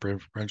federal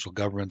provincial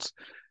governments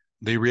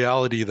the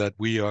reality that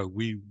we're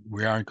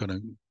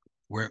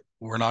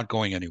not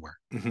going anywhere.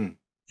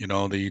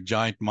 Mm-hmm. The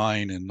giant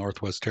mine in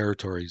Northwest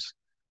Territories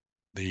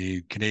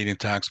the Canadian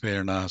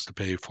taxpayer now has to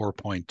pay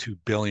 $4.2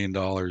 billion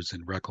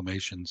in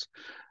reclamations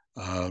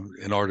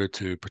in order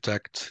to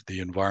protect the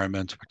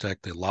environment, to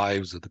protect the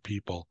lives of the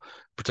people,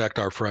 protect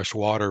our fresh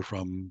water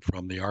from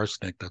the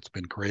arsenic that's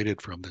been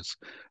created from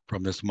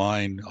this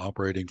mine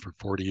operating for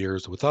 40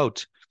 years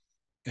without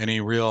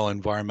any real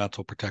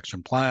environmental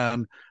protection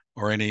plan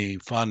or any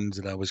funds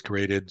that was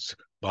created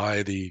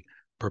by the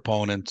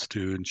proponents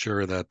to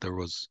ensure that there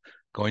was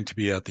going to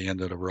be at the end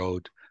of the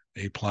road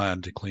a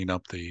plan to clean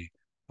up the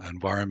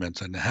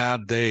environment. And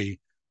had they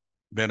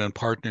been in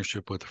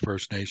partnership with the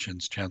First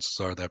Nations, chances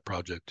are that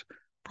project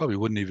probably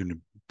wouldn't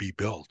even be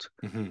built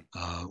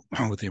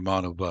with the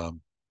amount of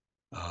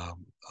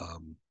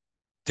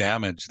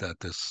damage that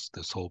this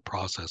whole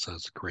process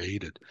has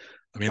created.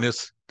 I mean,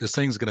 this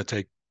thing's going to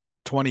take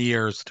 20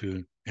 years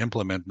to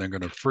implement, and they're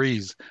going to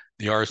freeze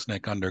the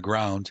arsenic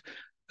underground,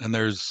 and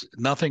there's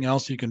nothing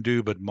else you can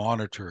do but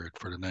monitor it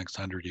for the next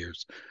 100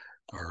 years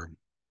or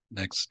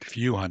next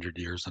few hundred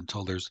years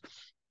until there's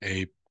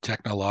a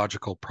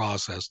technological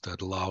process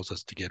that allows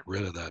us to get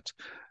rid of that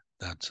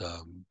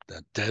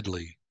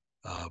deadly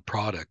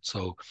product.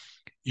 So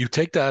you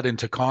take that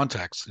into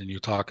context and you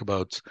talk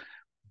about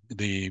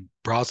the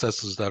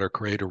processes that are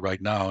created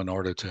right now in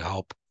order to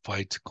help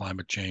fight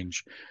climate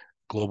change,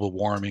 global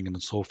warming,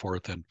 and so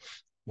forth. And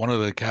one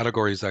of the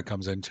categories that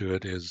comes into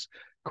it is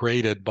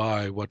created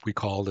by what we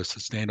call the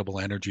sustainable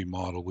energy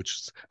model,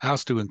 which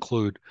has to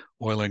include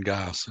oil and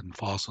gas and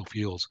fossil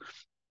fuels.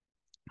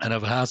 And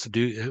if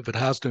it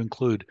has to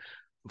include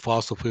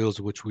fossil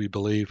fuels, which we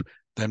believe,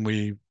 then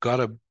we got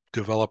to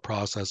develop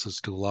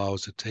processes to allow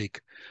us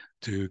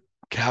to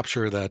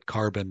capture that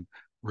carbon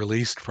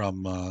released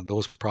from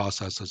those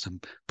processes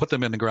and put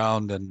them in the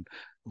ground and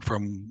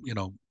from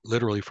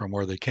literally from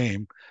where they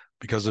came,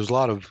 because there's a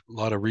lot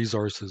of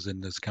resources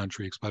in this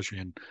country, especially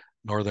in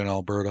northern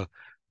Alberta,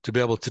 to be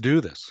able to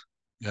do this.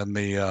 And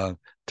the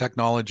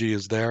technology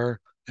is there.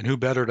 And who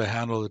better to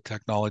handle the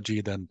technology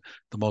than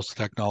the most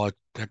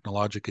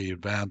technologically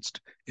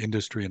advanced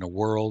industry in the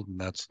world, and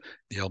that's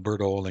the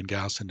Alberta oil and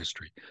gas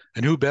industry.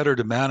 And who better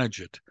to manage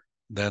it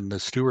than the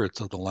stewards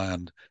of the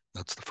land?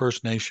 That's the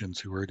First Nations,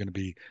 who are going to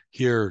be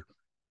here,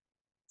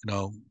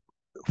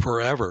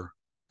 forever.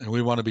 And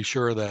we want to be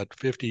sure that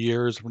 50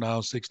 years from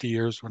now, 60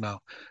 years from now,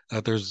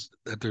 that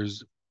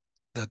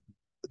that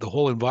the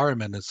whole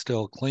environment is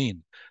still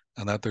clean,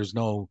 and that there's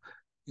no,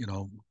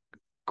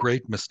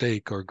 great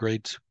mistake or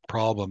great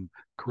problem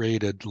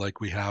created like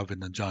we have in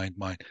the giant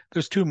mine.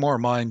 There's 2 more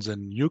mines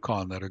in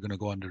Yukon that are going to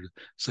go under the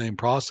same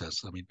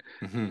process. I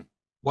mean,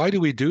 why do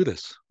we do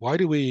this? Why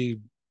do we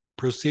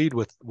proceed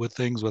with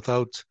things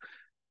without,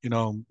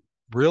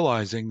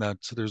 realizing that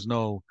there's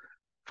no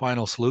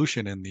final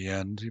solution in the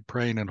end,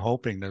 praying and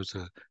hoping there's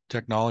a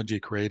technology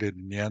created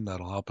in the end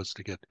that'll help us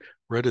to get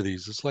rid of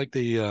these? It's like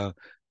the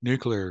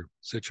nuclear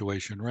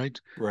situation, right?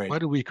 Right. Why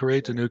do we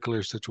create the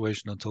nuclear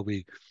situation until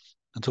we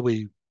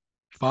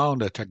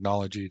found a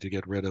technology to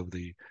get rid of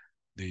the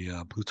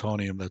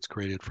plutonium that's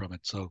created from it?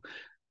 So,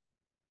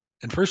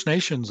 and First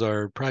Nations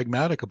are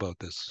pragmatic about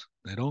this.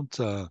 They don't,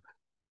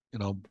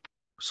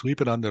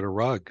 sweep it under the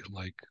rug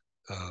like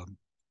a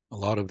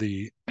lot of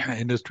the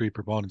industry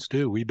proponents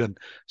do. We've been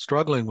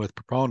struggling with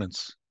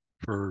proponents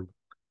for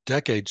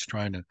decades,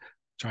 trying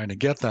to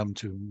get them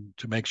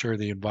to make sure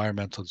the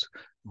environment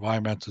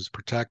is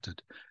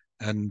protected,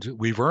 and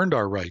we've earned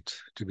our right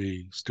to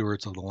be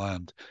stewards of the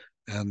land.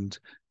 And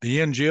the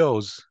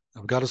NGOs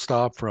have got to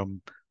stop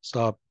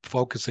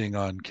focusing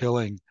on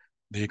killing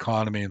the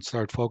economy and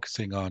start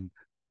focusing on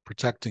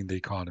protecting the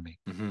economy.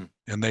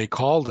 And they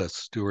called us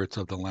stewards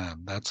of the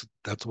land. That's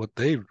what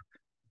they've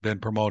been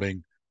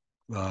promoting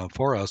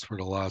for us for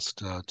the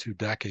last 2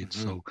 decades.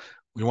 So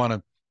we want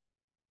to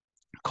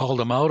call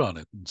them out on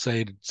it and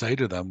say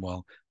to them,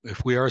 well,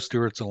 if we are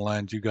stewards of the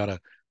land, you got to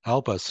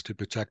help us to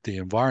protect the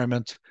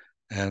environment,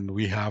 and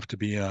we have to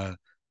be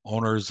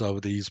owners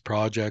of these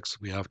projects.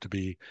 We have to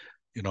be,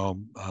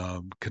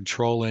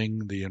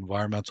 controlling the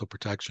environmental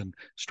protection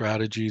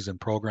strategies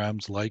and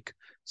programs like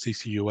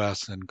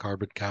CCUS and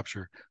carbon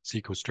capture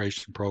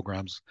sequestration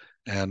programs.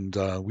 And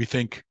we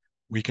think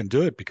we can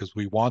do it because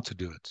we want to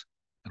do it,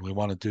 and we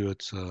want to do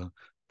it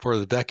for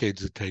the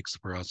decades it takes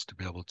for us to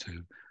be able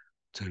to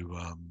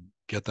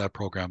get that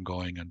program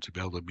going and to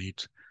be able to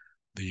meet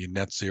the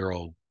net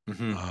zero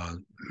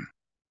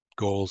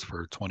goals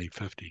for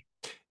 2050.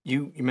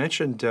 You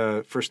mentioned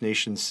First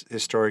Nations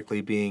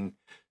historically being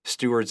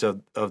stewards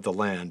of the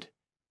land.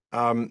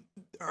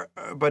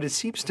 But it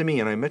seems to me,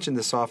 and I mentioned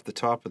this off the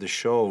top of the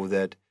show,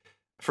 that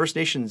First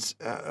Nations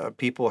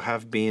people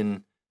have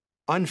been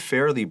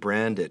unfairly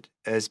branded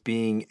as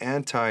being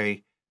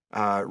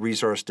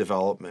anti-resource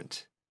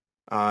development.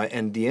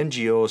 And the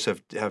NGOs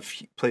have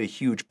played a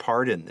huge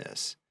part in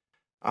this.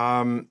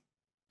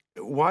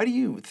 Why do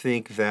you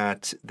think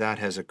that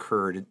has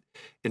occurred?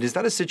 And is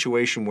that a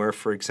situation where,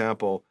 for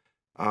example,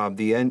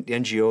 the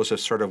NGOs have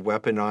sort of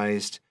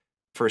weaponized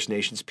First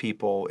Nations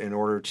people in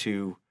order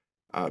to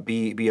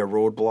be a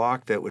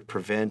roadblock that would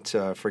prevent,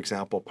 for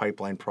example,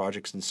 pipeline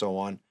projects and so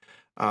on?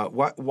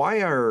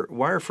 Why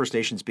are First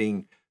Nations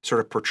being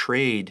sort of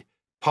portrayed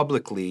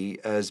publicly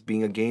as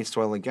being against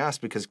oil and gas,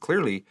 because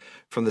clearly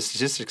from the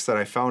statistics that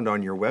I found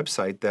on your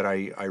website that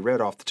I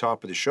read off the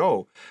top of the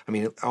show, I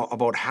mean,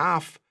 about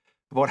half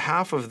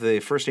of the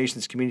First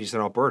Nations communities in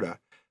Alberta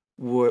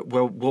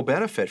will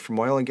benefit from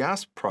oil and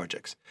gas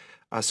projects.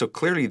 So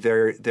clearly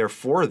they're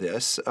for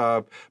this.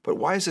 But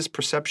why is this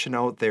perception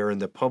out there in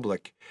the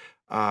public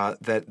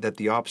that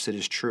the opposite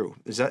is true?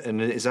 Is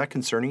that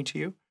concerning to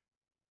you?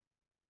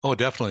 Oh, it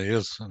definitely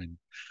is. I mean,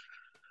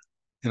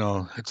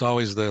 it's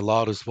always the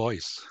loudest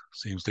voice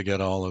seems to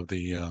get all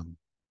the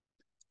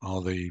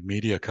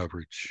media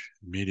coverage.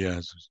 Media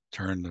has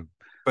turned the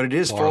But it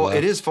is far false. It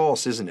left. is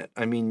false, isn't it?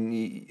 I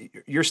mean,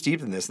 you're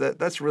steeped in this.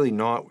 That's really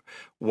not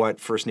what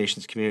First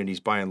Nations communities,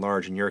 by and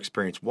large, in your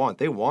experience, want.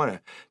 They want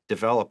to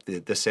develop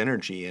this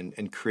energy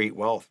and create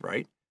wealth,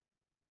 right?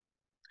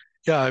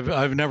 Yeah,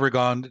 I've never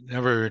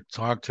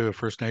talked to a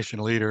First Nation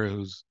leader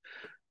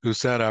who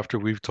said after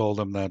we've told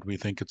them that we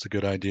think it's a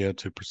good idea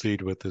to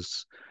proceed with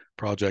this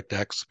Project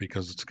X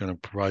because it's going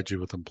to provide you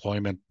with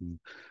employment and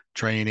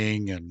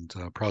training and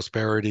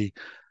prosperity.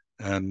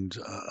 And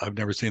I've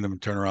never seen them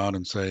turn around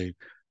and say,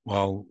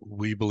 well,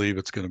 we believe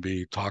it's going to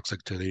be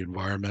toxic to the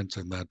environment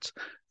and that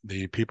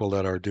the people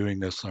that are doing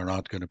this are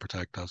not going to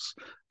protect us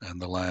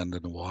and the land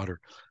and the water.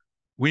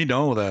 We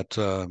know that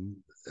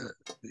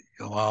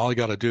all you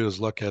got to do is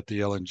look at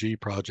the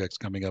LNG projects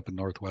coming up in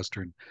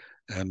northwestern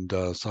and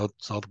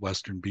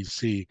southwestern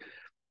BC.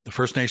 The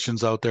First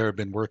Nations out there have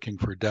been working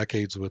for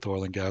decades with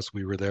oil and gas.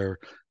 We were there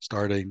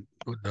starting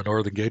the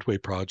Northern Gateway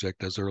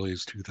project as early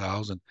as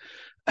 2000.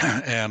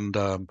 And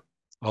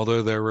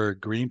although they were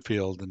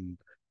greenfield and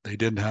they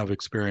didn't have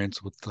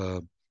experience with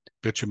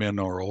bitumen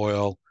or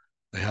oil,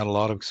 they had a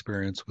lot of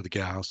experience with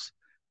gas.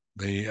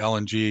 The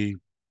LNG,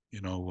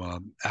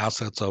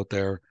 assets out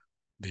there,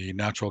 the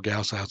natural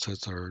gas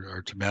assets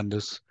are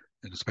tremendous,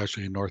 and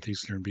especially in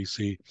northeastern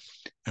BC.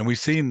 And we've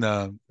seen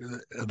them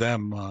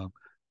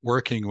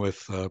working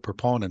with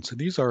proponents, and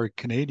these are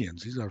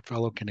Canadians. These are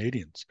fellow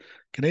Canadians.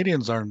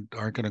 Canadians aren't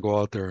going to go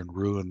out there and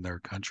ruin their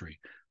country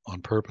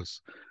on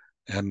purpose,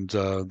 and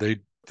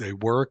they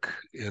work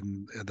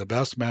in the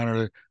best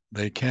manner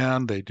they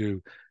can. They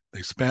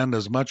spend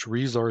as much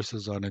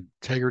resources on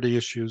integrity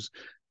issues,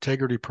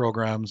 integrity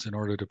programs in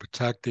order to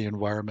protect the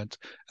environment,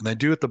 and they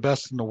do it the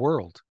best in the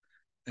world.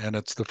 And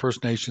it's the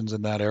First Nations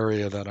in that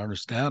area that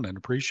understand and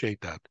appreciate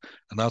that,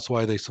 and that's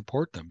why they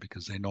support them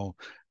because they know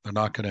they're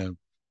not going to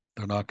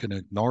they're not going to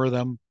ignore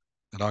them.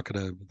 They're not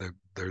going to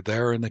they're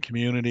there in the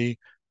community.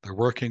 They're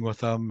working with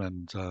them,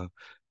 and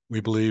we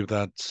believe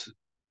that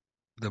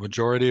the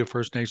majority of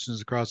First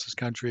Nations across this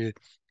country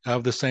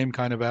have the same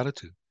kind of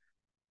attitude.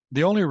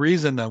 The only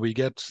reason that we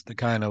get the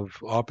kind of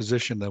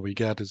opposition that we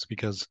get is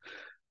because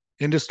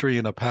industry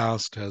in the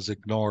past has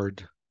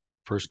ignored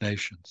First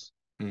Nations.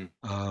 Mm.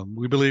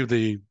 We believe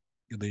the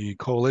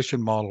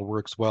coalition model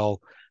works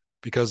well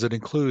because it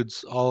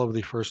includes all of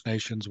the First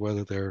Nations,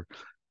 whether they're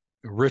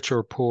rich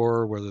or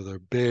poor, whether they're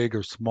big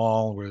or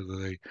small, whether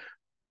they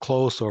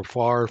close or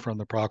far from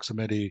the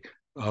proximity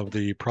of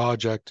the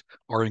project,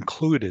 are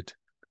included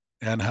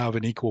and have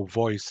an equal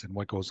voice in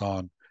what goes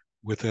on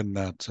within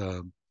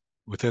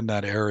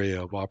that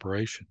area of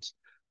operations.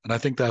 And I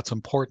think that's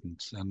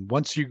important. And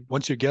once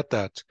you get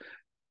that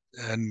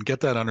and get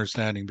that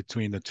understanding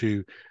between the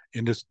two,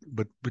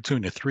 but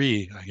between the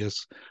three, I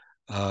guess,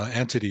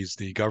 entities,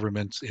 the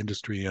governments,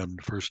 industry,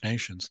 and First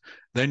Nations,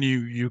 then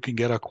you can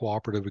get a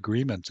cooperative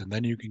agreement, and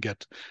then you can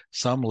get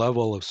some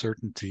level of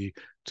certainty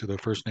to the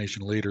First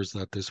Nation leaders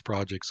that this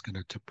project's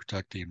going to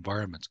protect the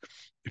environment.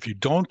 If you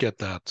don't get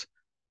that,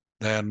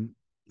 then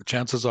the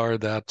chances are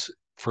that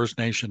First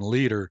Nation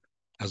leader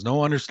has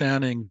no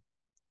understanding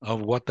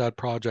of what that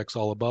project's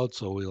all about,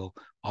 so we'll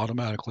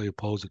automatically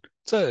oppose it.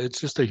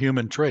 It's just a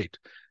human trait.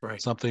 Right.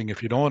 Something,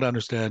 if you don't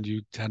understand,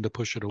 you tend to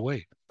push it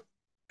away.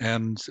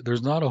 And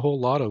there's not a whole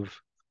lot of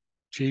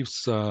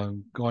chiefs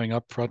going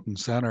up front and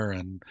center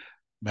and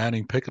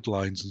manning picket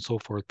lines and so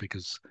forth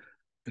because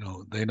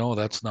they know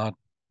that's not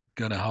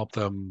going to help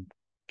them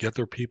get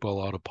their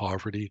people out of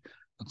poverty.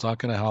 It's not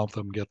going to help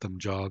them get them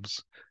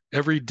jobs.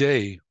 Every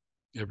day,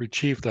 every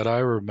chief that I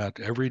ever met,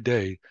 every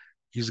day,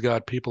 he's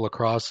got people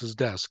across his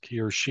desk. He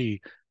or she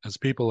has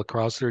people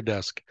across their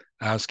desk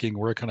asking,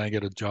 "Where can I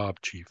get a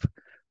job, chief?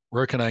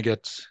 Where can I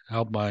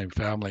help my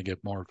family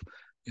get more,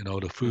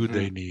 the food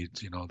they need,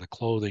 the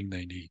clothing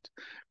they need,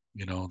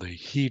 the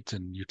heat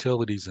and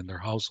utilities in their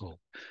household?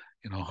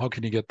 How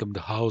can you get them to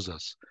house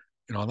us?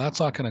 And that's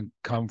not going to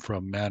come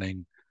from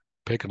manning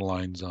picket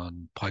lines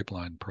on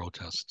pipeline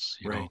protests.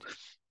 Right.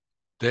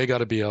 They got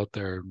to be out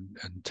there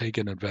and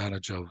taking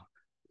advantage of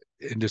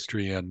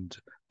industry and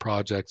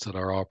projects that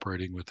are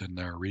operating within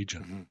their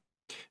region. Mm-hmm.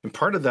 And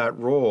part of that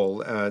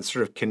role,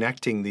 sort of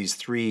connecting these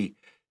three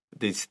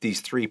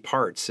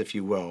parts, if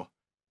you will,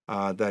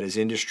 that is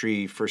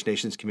industry, First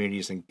Nations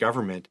communities, and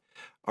government,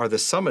 are the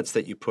summits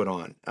that you put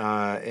on.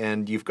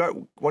 And you've got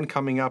one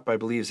coming up, I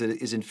believe,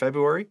 is in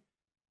February?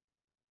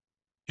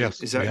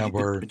 Yes, Is we that, have do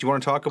our you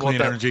want to talk about clean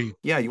that? energy.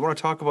 Yeah, you want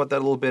to talk about that a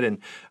little bit and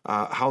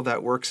how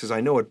that works? Because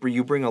I know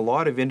you bring a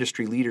lot of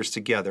industry leaders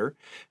together,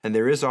 and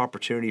there is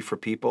opportunity for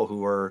people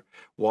who are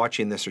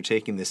watching this or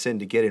taking this in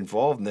to get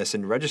involved in this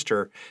and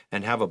register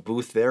and have a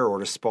booth there or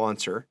to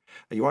sponsor.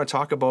 You want to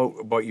talk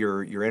about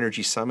your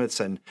energy summits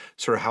and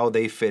sort of how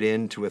they fit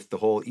into with the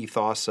whole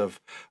ethos of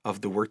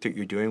the work that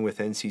you're doing with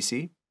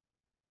NCC?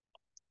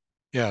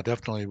 Yeah,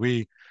 definitely.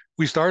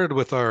 We started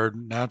with our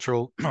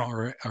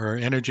our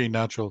energy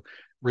natural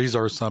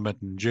resource summit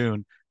in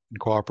June in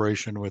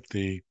cooperation with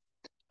the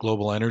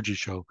Global Energy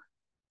Show.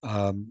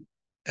 Um,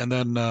 and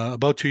then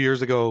about 2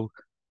 years ago,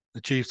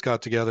 the chiefs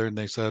got together and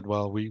they said,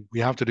 well, we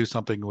have to do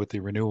something with the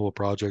renewable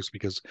projects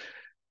because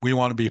we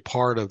want to be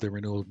part of the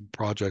renewable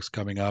projects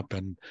coming up.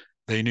 And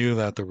they knew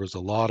that there was a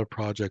lot of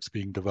projects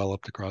being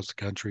developed across the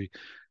country.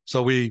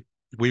 So we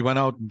went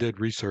out and did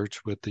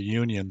research with the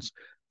unions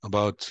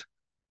about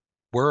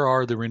where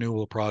are the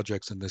renewable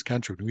projects in this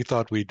country. We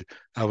thought we'd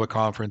have a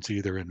conference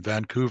either in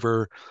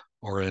Vancouver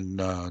or in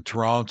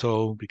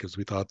Toronto because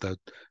we thought that,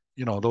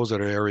 those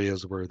are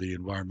areas where the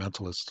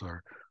environmentalists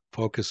are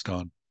focused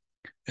on.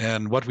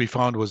 And what we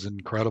found was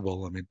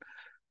incredible. I mean,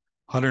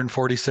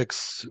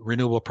 146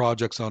 renewable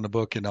projects on the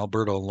book in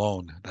Alberta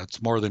alone.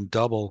 That's more than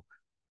double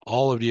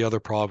all of the other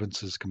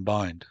provinces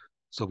combined.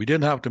 So we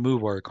didn't have to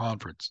move our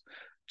conference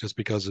just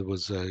because it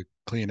was a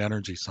clean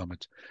energy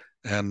summit.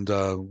 And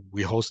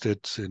we host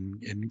it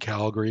in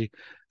Calgary,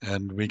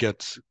 and we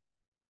get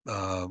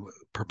uh,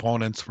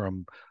 proponents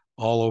from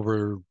all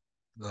over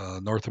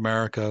North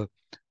America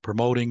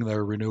promoting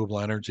their renewable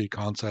energy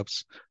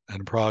concepts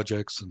and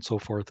projects and so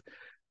forth.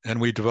 And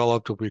we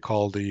developed what we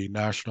call the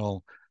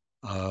National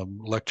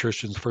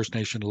First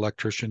Nation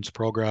Electricians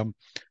Program,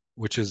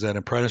 which is an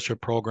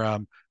apprenticeship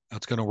program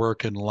that's going to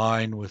work in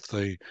line with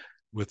the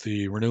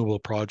renewable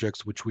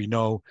projects, which we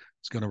know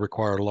is going to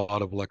require a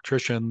lot of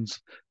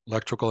electricians,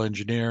 electrical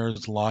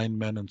engineers,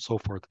 linemen, and so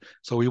forth.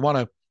 So we want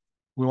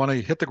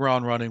to hit the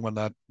ground running when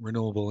that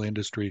renewable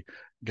industry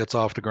gets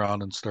off the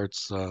ground and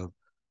starts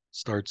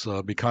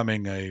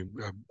becoming a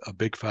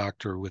big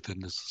factor within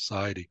the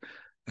society.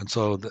 And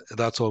so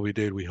that's what we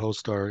did. We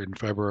host in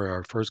February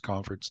our first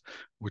conference,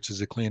 which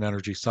is a Clean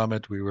Energy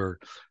Summit. We were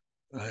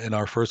in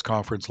our first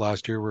conference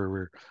last year, where we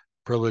were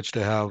privileged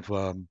to have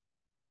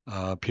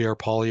Pierre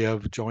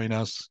Polyev join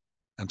us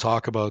and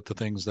talk about the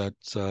things that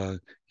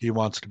he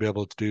wants to be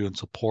able to do and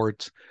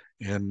support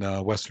in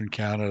Western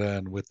Canada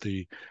and with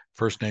the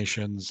First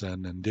Nations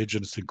and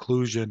Indigenous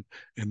inclusion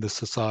in the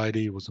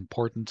society was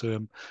important to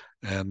him.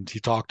 And he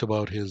talked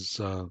about his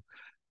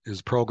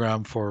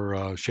program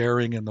for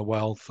sharing in the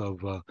wealth of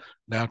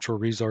natural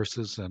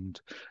resources. And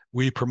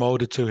we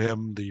promoted to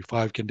him the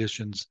 5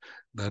 conditions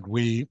that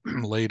we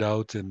laid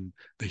out in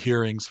the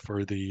hearings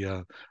for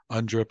the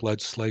UNDRIP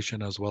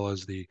legislation, as well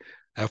as the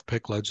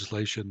FPIC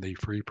legislation, the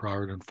free,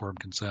 prior, and informed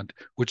consent,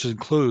 which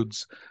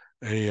includes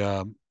a,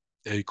 um,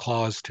 a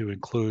clause to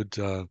include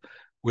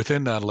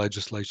within that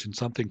legislation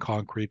something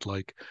concrete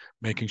like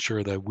making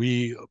sure that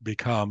we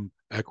become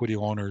equity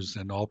owners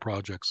in all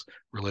projects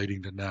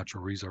relating to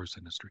natural resource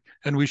industry.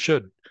 And we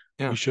should.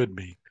 Yeah. We should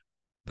be.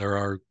 There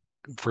are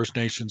First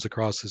Nations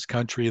across this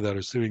country that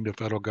are suing the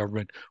federal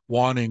government,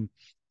 wanting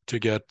to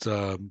get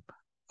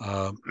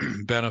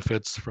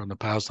benefits from the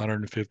past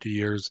 150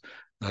 years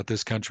that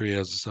this country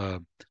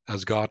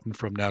has gotten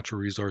from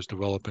natural resource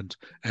development,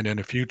 and in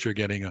the future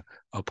getting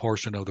a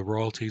portion of the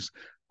royalties.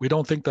 We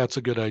don't think that's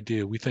a good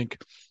idea. We think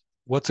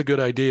what's a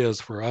good idea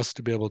is for us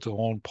to be able to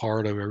own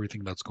part of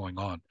everything that's going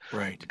on.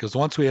 Right. Because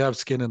once we have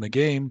skin in the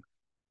game,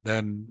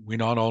 then we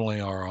not only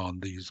are on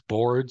these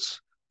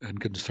boards and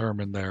can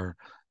determine their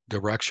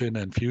direction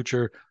and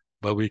future,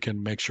 but we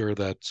can make sure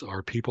that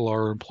our people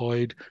are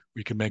employed.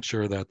 We can make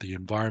sure that the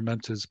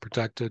environment is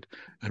protected,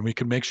 and we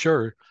can make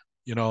sure,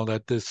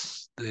 that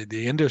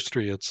the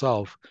industry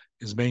itself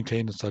is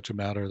maintained in such a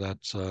manner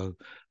that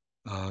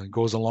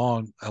goes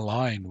along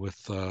align with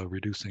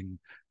reducing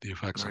the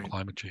effects of Right.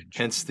 climate change.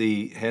 Hence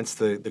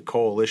the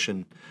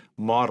coalition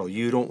model.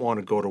 You don't want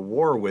to go to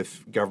war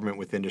with government,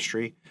 with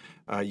industry.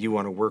 You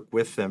want to work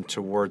with them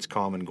towards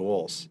common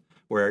goals,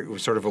 where it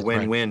was sort of a Right.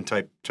 win-win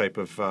type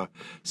of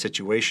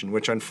situation,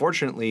 which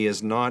unfortunately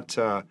is not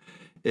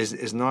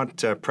is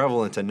not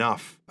prevalent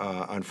enough,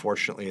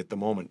 unfortunately, at the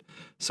moment.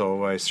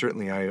 So I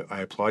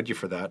applaud you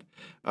for that.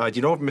 Do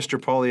you know if Mr.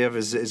 Polyev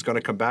is going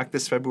to come back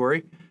this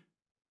February?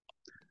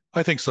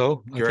 I think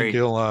so. I think Great.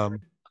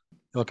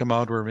 he'll come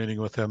out. We're meeting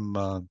with him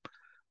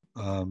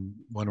when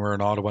we're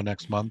in Ottawa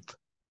next month.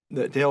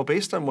 Dale,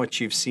 based on what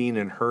you've seen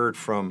and heard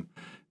from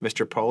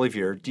Mr.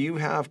 Poilievre, do you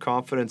have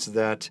confidence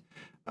that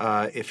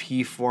if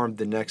he formed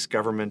the next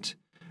government,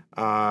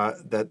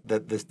 that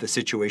the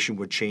situation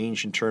would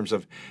change in terms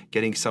of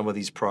getting some of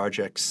these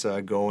projects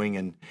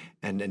going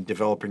and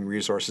developing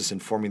resources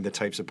and forming the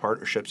types of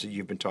partnerships that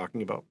you've been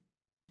talking about?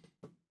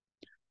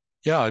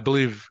 Yeah, I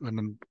believe,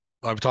 and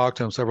I've talked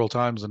to him several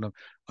times, and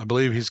I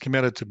believe he's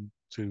committed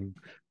to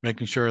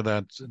making sure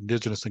that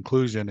Indigenous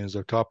inclusion is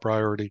a top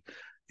priority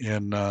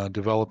in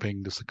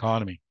developing this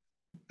economy.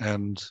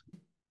 And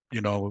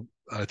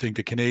I think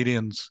the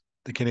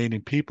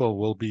Canadian people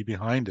will be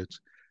behind it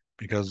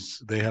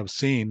because they have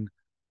seen,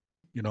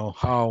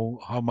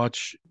 how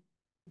much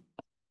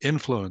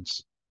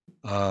influence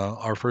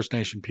our First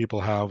Nation people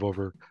have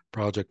over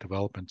project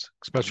development,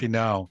 especially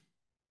now,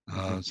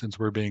 Mm-hmm. since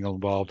we're being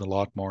involved a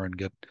lot more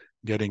and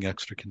getting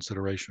extra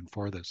consideration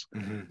for this.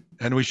 Mm-hmm.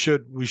 And we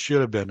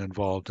should have been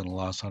involved in the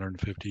last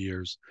 150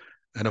 years.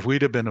 And if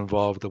we'd have been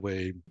involved the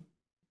way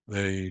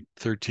the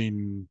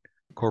 13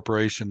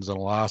 corporations in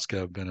Alaska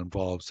have been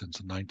involved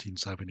since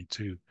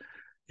 1972,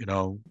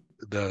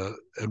 the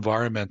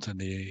environment and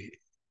the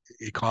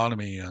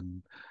economy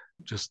and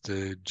just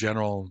the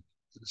general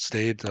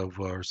state of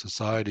our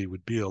society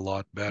would be a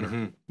lot better.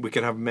 Mm-hmm. We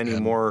could have many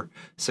And more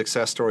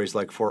success stories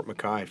like Fort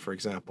McKay, for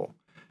example.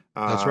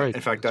 that's right.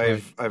 In fact, That's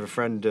right. I have a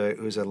friend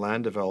who's a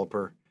land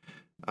developer,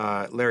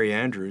 Larry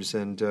Andrews,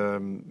 and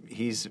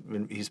he's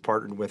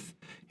partnered with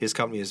his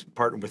company has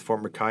partnered with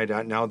Fort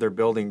McKay. Now they're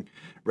building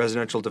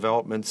residential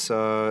developments,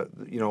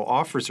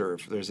 off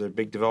reserve. There's a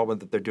big development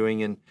that they're doing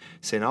in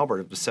St.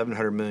 Albert, a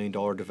 $700 million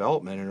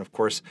development, and of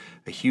course,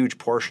 a huge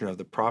portion of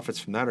the profits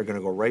from that are going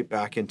to go right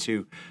back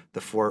into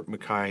the Fort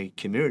McKay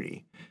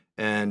community.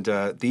 And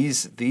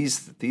these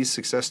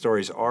success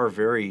stories are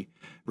very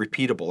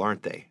repeatable,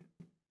 aren't they?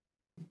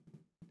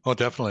 Oh,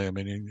 definitely. I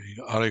mean,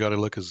 all you got to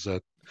look is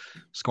at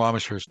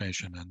Squamish First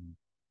Nation and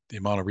the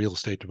amount of real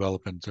estate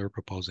development they're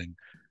proposing,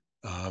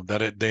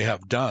 they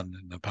have done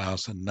in the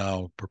past and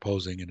now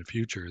proposing in the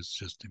future is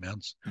just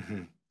immense.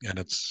 Mm-hmm. And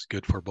it's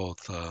good for both.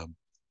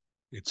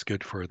 It's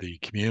good for the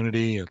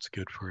community. It's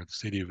good for the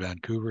city of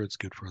Vancouver. It's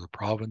good for the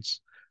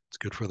province. It's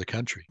good for the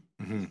country.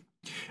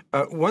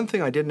 Mm-hmm. One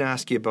thing I didn't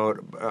ask you about,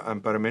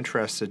 but I'm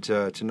interested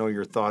to know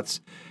your thoughts,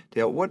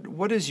 Dale.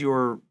 What is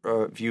your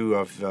view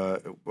of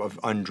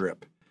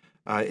UNDRIP?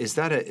 Is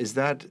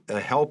that a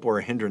help or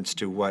a hindrance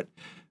to what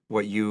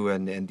you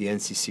and the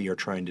NCC are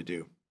trying to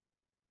do?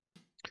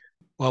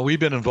 Well, we've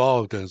been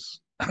involved, as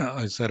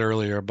I said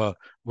earlier,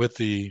 with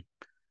the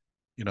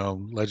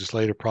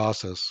legislative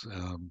process,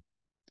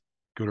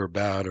 good or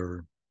bad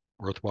or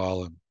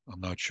worthwhile, I'm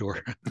not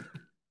sure.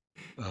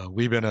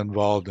 We've been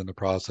involved in the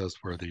process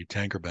for the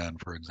tanker ban,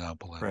 for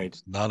example, and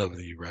Right. none of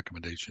the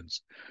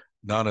recommendations,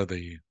 none of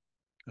the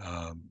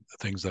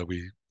things that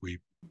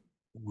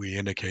we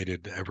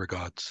indicated ever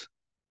got,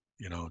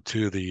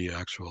 to the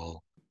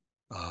actual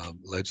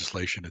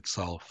legislation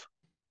itself.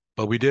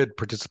 But we did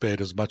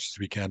participate as much as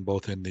we can,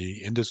 both in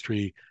the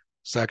industry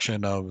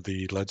section of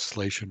the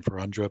legislation for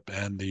UNDRIP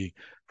and the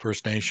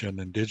First Nation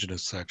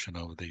Indigenous section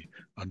of the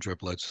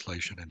UNDRIP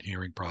legislation and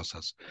hearing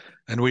process.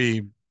 And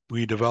we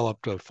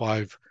developed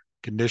 5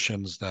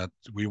 conditions that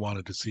we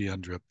wanted to see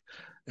UNDRIP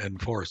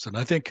enforce. And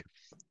I think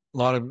a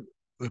lot of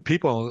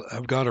people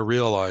have got to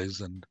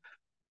realize, and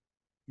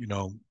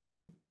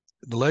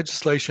the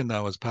legislation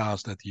that was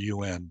passed at the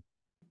UN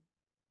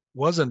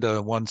wasn't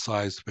a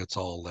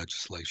one-size-fits-all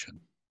legislation.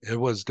 It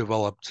was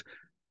developed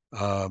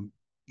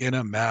in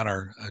a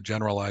manner, a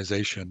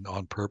generalization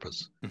on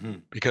purpose, Mm-hmm.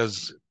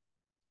 because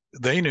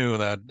they knew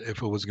that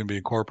if it was going to be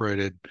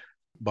incorporated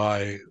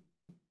by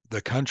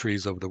the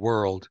countries of the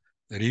world,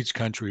 that each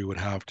country would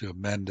have to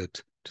amend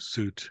it to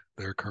suit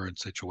their current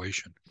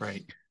situation.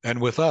 Right. And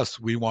with us,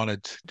 we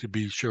wanted to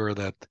be sure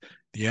that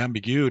the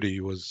ambiguity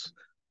was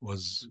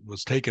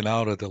taken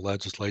out of the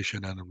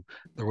legislation, and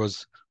there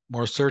was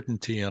more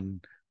certainty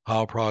in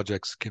how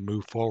projects can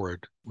move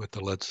forward with the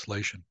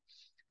legislation.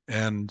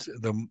 And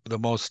the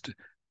most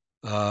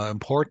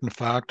important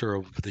factor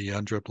of the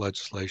UNDRIP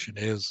legislation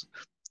is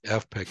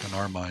FPIC in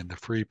our mind, the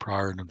free,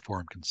 prior, and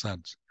informed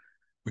consent.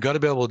 We got to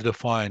be able to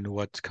define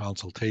what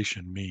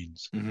consultation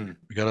means. Mm-hmm.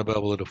 We got to be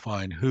able to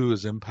define who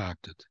is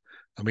impacted,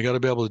 and we got to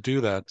be able to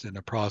do that in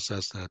a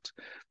process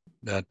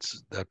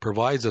that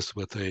provides us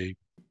with an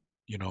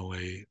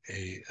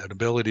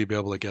ability to be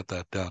able to get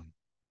that done.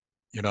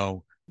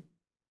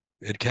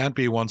 It can't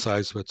be one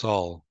size fits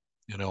all.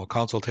 A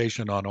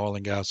consultation on oil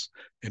and gas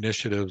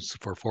initiatives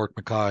for Fort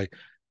McKay,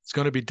 it's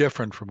going to be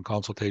different from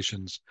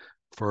consultations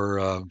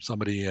for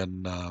somebody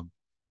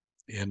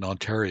in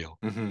Ontario,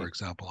 Mm-hmm. for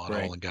example, on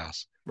Right. oil and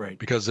gas, Right.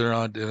 because they're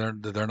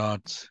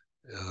not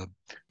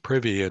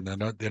privy, and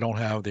they don't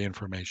have the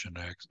information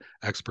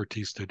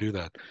expertise to do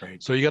that.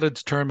 Right. So you got to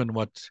determine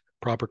what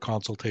proper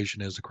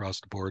consultation is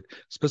across the board,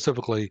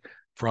 specifically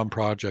from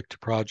project to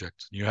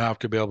project. You have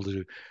to be able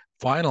to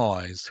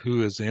finalize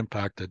who is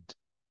impacted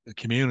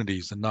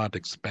communities and not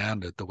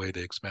expand it the way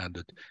they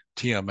expanded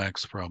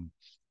TMX from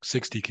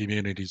 60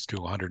 communities to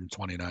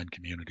 129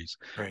 communities.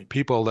 Right.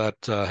 People that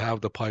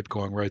have the pipe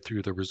going right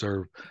through the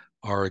reserve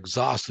are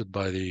exhausted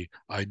by the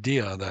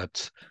idea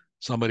that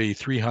somebody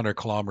 300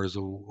 kilometers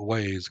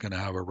away is going to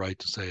have a right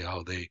to say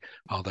how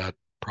that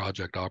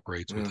project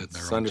operates within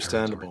their It's own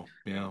understandable.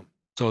 territory. Yeah.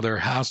 So there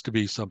has to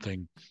be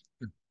something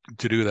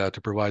to do that,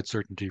 to provide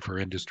certainty for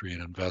industry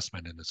and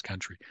investment in this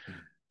country.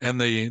 And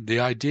the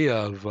idea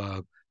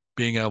of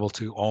being able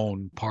to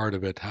own part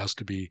of it has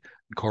to be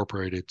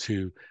incorporated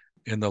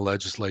in the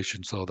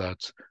legislation, so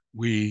that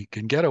we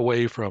can get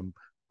away from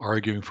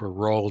arguing for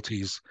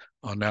royalties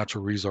on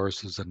natural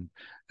resources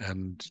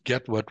and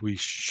get what we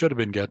should have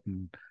been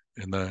getting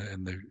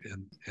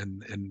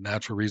in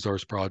natural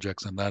resource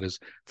projects, and that is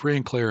free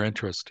and clear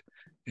interest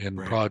in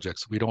Right.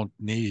 projects. We don't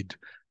need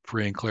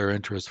free and clear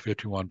interest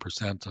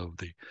 51% of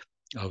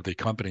the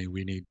company.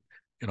 We need,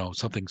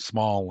 something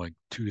small like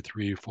 2,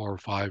 3, 4,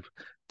 5,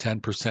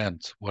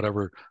 10%,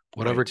 Right.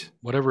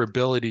 whatever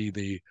ability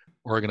the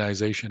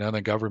organization and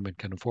the government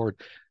can afford.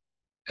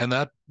 And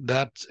that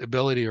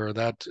ability or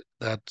that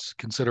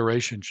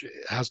consideration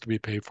has to be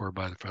paid for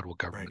by the federal Right.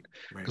 government,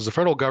 Right. because the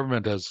federal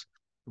government has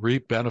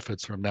reaped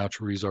benefits from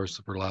natural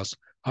resources for the last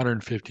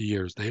 150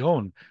 years. They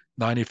own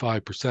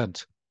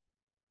 95%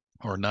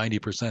 or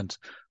 90%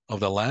 of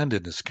the land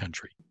in this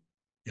country.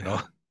 You know,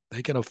 Yeah.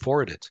 they can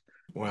afford it.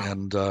 Wow.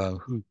 And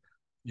who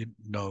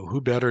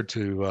better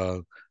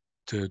to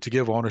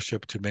give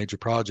ownership to major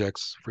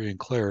projects free and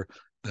clear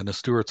than the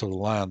stewards of the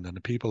land and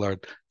the people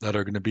that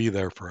are going to be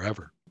there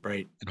forever.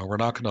 Right. We're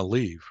not going to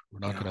leave.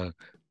 Yeah.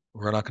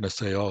 We're not going to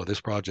say, oh, this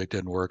project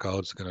didn't work out,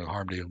 it's going to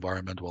harm the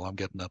environment while I'm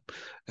getting up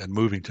and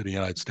moving to the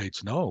United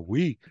States. No,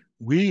 we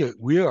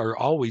are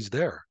always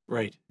there.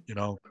 Right.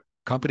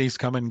 Companies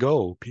come and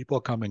go,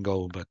 people come and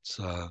go, but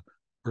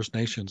First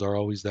Nations are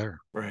always there.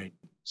 Right.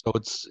 So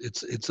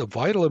it's a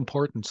vital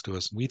importance to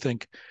us. And we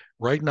think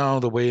right now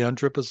the way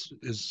UNDRIP is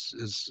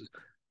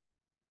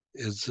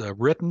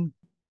written,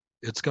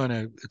 it's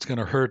gonna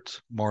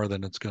hurt more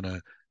than it's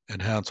gonna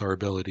enhance our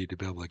ability to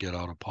be able to get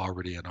out of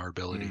poverty and our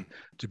ability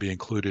to be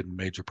included in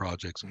major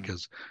projects,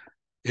 because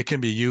it can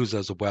be used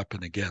as a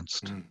weapon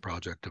against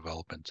project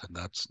development, and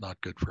that's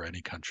not good for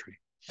any country.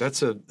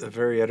 That's a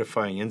very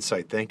edifying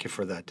insight. Thank you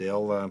for that,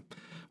 Dale.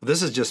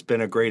 This has just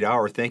been a great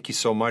hour. Thank you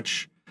so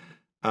much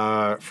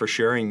for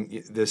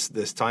sharing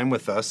this time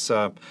with us.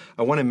 I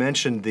want to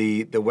mention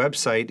the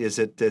website. It's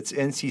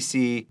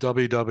NCC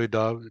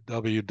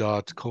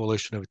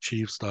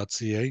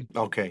www.coalitionofchiefs.ca.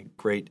 Okay,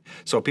 great.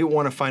 So if people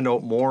want to find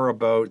out more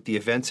about the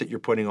events that you're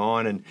putting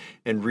on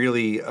and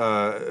really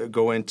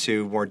go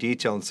into more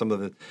detail on some of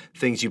the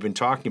things you've been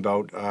talking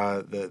about,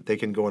 they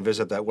can go and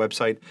visit that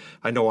website.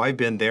 I know I've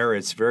been there.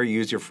 It's very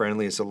user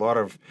friendly. It's a lot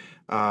of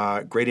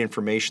great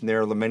information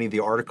there. Many of the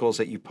articles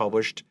that you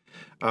published.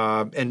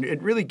 And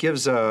it really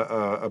gives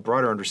a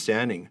broader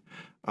understanding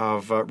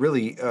of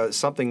really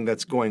something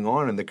that's going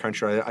on in the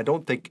country. I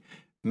don't think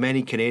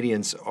many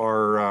Canadians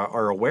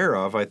are aware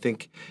of. I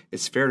think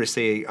it's fair to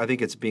say I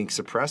think it's being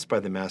suppressed by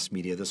the mass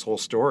media, this whole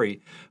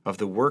story of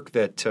the work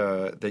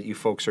that you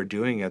folks are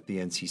doing at the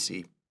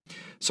NCC.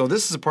 So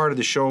this is a part of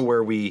the show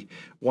where we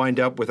wind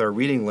up with our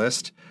reading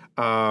list.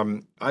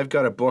 I've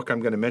got a book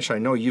I'm going to mention. I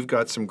know you've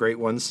got some great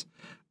ones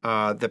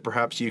that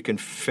perhaps you can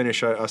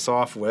finish us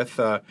off with.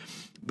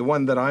 The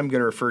one that I'm going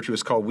to refer to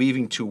is called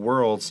Weaving Two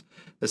Worlds.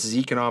 This is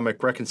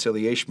economic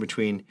reconciliation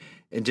between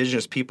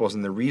Indigenous peoples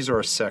in the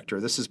resource sector.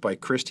 This is by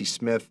Christy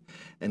Smith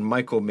and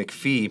Michael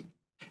McPhee.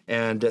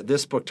 And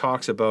this book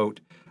talks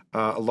about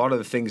a lot of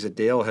the things that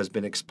Dale has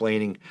been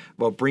explaining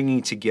about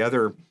bringing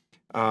together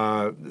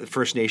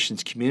First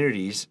Nations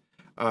communities,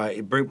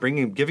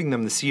 giving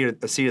them a seat at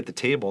the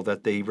table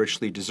that they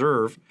richly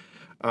deserve,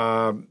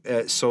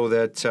 so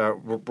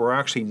that we're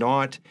actually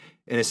not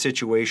in a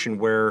situation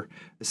where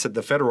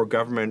the federal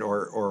government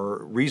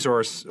or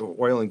resource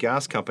oil and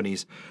gas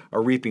companies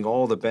are reaping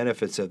all the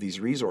benefits of these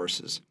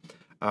resources.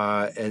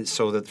 And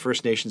so that the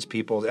First Nations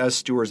people, as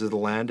stewards of the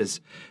land,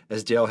 as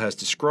Dale has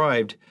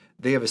described,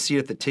 they have a seat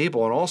at the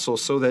table, and also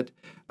so that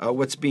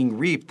what's being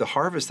reaped, the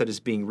harvest that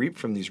is being reaped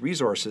from these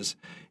resources,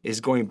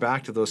 is going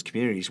back to those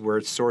communities where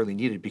it's sorely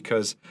needed,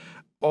 because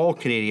all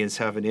Canadians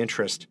have an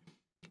interest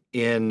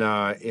in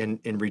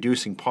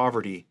reducing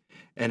poverty.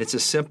 And it's a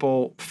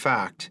simple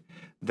fact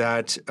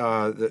that if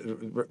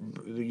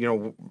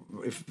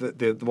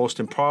the most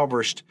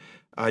impoverished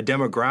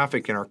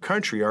demographic in our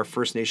country are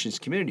First Nations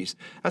communities.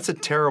 That's a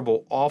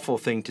terrible, awful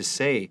thing to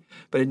say,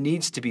 but it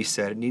needs to be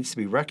said. It needs to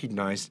be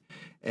recognized,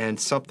 and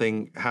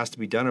something has to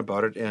be done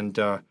about it. And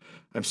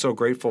I'm so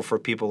grateful for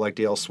people like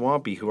Dale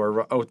Swampy, who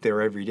are out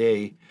there every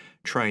day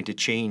trying to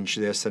change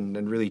this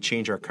and really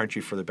change our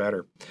country for the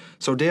better.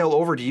 So Dale,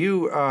 over to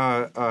you.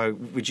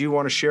 Would you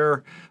want to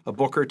share a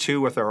book or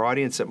two with our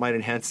audience that might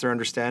enhance their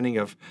understanding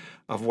of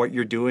what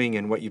you're doing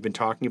and what you've been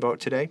talking about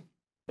today?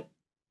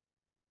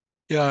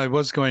 Yeah, I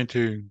was going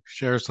to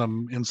share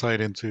some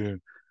insight into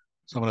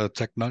some of the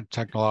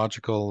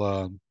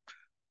technological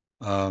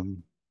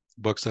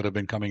books that have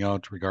been coming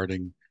out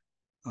regarding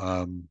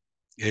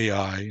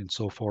AI and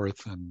so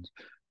forth, and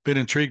been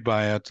intrigued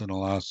by it in the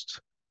last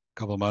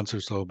couple of months or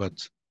so. But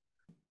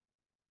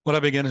what I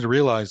began to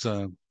realize,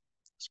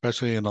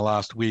 especially in the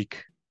last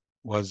week,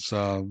 was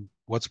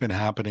what's been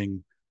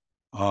happening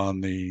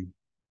on the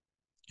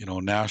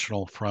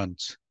national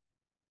front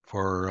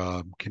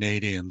for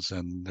Canadians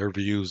and their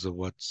views of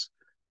what's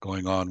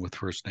going on with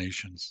First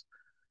Nations.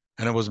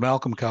 And it was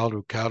Malcolm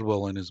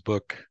Cadwell in his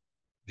book,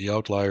 The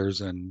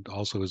Outliers, and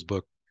also his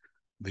book,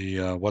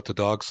 the What the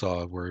Dog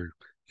Saw, where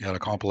he had a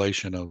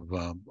compilation of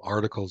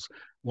articles.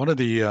 One of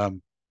the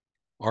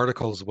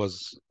articles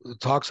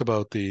talks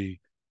about the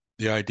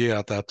the idea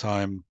at that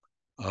time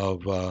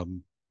of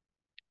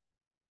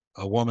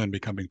a woman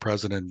becoming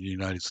president of the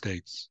United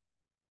States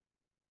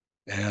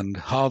and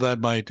how that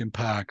might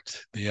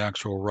impact the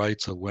actual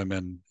rights of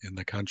women in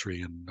the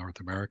country in North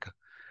America.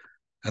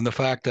 And the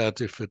fact that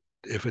if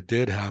it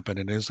did happen,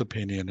 in his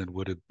opinion, it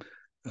would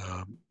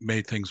have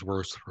made things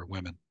worse for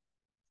women.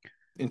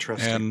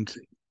 Interesting. And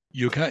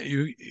you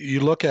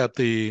look at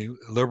the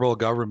Liberal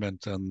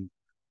government and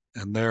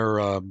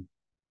their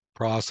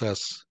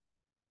process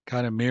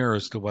kind of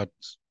mirrors to what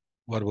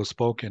was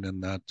spoken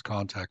in that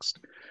context,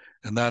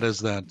 and that is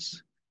that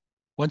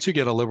once you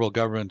get a Liberal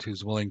government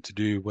who's willing to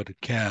do what it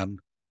can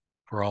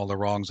for all the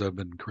wrongs that have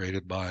been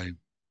created by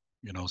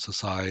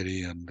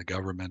society and the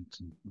government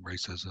and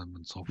racism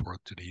and so forth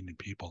to the Indian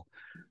people,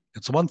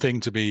 it's one thing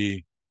to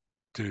be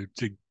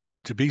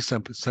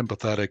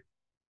sympathetic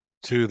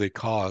to the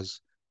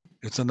cause.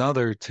 It's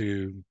another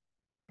to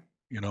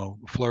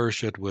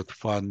flourish it with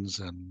funds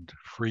and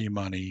free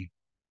money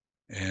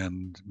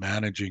and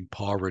managing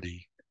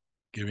poverty,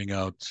 doling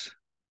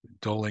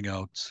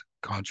out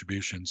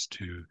contributions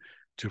to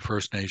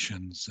First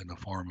Nations in the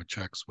form of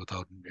checks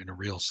in a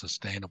real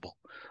sustainable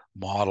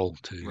model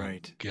to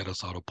get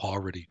us out of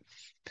poverty.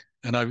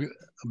 And I'm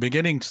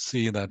beginning to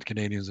see that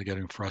Canadians are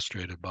getting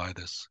frustrated by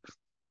this,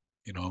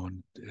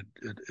 and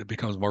it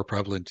becomes more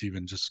prevalent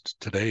even just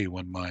today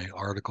when my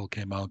article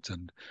came out,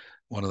 and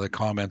one of the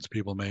comments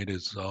people made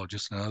is, oh,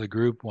 just another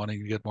group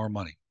wanting to get more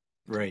money.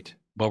 Right.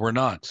 But we're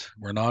not.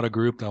 We're not a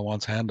group that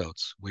wants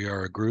handouts. We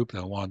are a group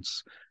that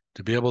wants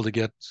to be able to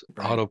get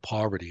out of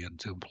poverty and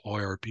to employ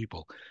our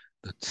people.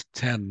 The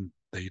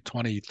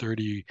 20,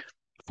 30,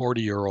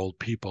 40-year-old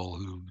people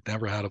who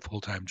never had a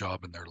full-time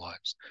job in their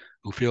lives,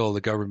 who feel the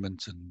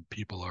government and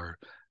people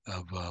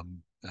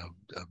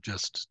have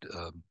just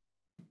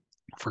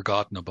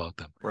forgotten about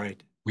them.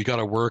 Right. We got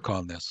to work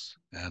on this,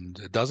 and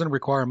it doesn't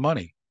require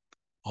money.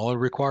 All it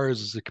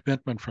requires is a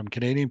commitment from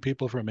Canadian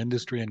people, from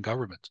industry and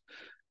government,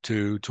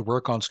 to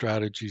work on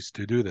strategies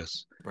to do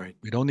this. Right.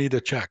 We don't need the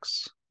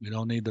checks. We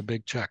don't need the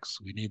big checks.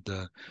 We need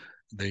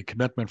the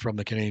commitment from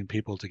the Canadian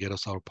people to get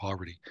us out of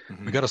poverty.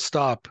 Mm-hmm. We got to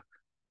stop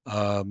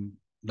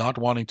not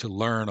wanting to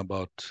learn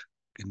about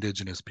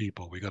Indigenous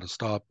people. We got to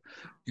stop,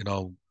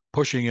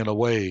 pushing it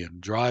away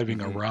and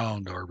driving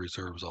around our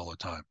reserves all the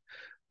time.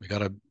 We got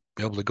to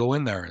be able to go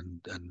in there and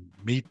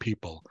meet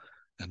people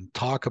and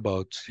talk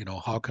about,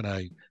 how can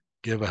I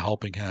give a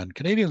helping hand?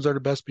 Canadians are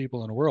the best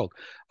people in the world.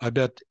 I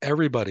bet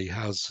everybody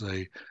has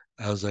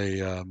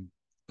a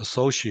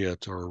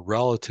associate or a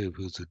relative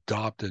who's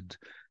adopted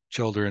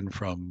children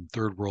from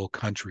third world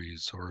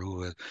countries, or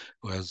who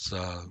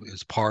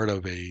is part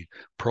of a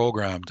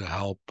program to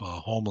help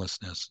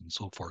homelessness and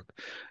so forth.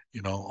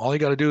 All you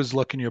got to do is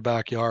look in your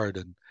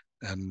backyard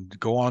and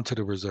go onto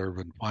the reserve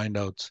and find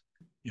out,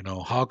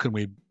 how can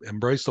we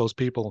embrace those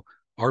people,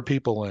 our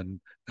people, and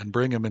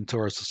bring them into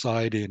our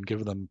society and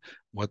give them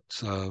what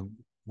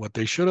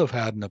they should have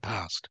had in the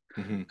past,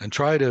 and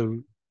try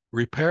to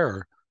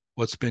repair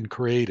what's been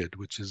created,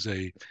 which is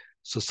a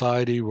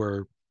society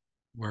where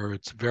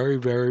it's very,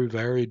 very,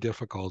 very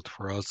difficult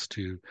for us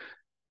to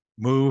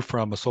move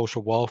from a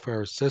social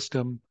welfare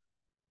system,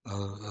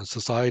 a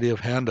society of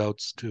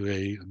handouts, to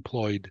a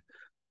employed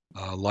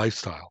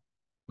lifestyle.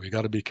 We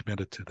got to be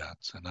committed to that.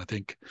 And I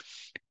think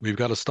we've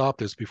got to stop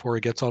this before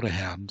it gets out of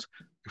hand,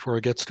 before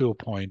it gets to a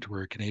point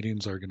where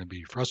Canadians are going to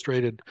be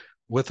frustrated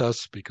with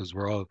us because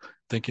we're all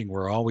thinking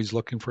we're always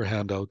looking for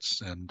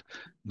handouts and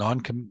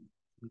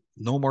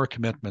no more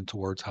commitment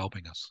towards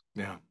helping us.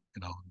 Yeah.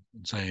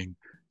 And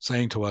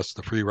saying to us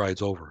the free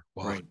ride's over.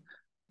 Well,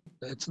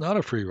 it's not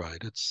a free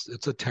ride.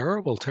 It's a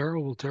terrible,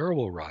 terrible,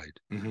 terrible ride.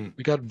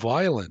 We got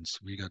violence.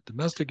 We got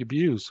domestic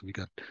abuse. We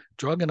got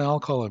drug and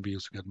alcohol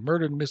abuse. We got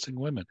murdered and missing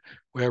women.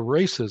 We have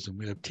racism.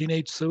 We have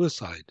teenage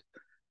suicide.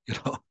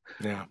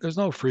 There's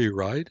no free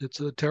ride. It's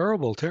a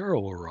terrible,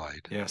 terrible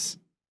ride. Yes.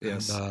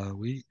 And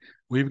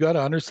we've got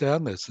to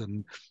understand this.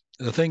 And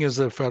the thing is,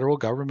 the federal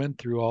government,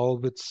 through all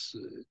of its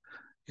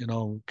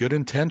good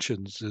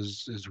intentions,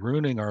 is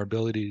ruining our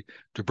ability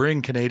to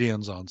bring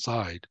Canadians on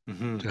side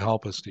to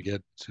help us to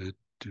get to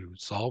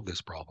solve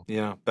this problem.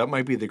 Yeah, that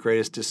might be the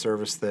greatest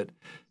disservice that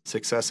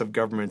successive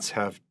governments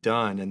have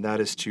done, and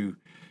that is to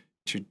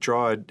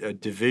draw a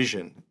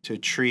division, to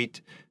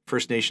treat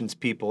First Nations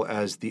people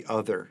as the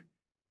other,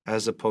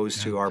 as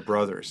opposed to our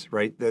brothers,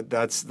 right?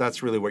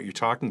 That's really what you're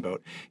talking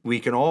about. We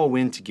can all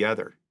win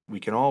together.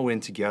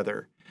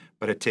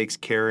 But it takes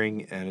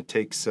caring, and it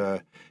takes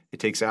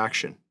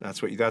action.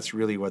 That's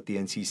really what the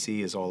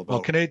NCC is all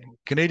about. Well,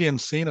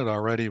 Canadians seen it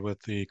already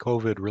with the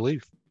COVID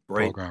relief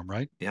program,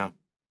 right? Yeah.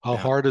 How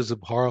hard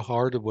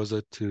was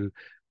it to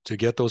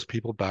get those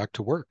people back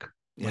to work?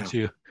 Once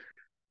you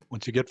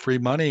get free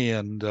money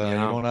and you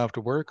don't have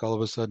to work, all of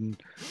a sudden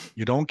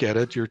you don't get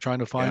it. You're trying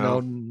to find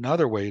out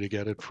another way to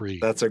get it free.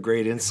 That's a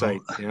great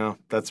insight. Yeah,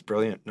 that's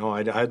brilliant. No,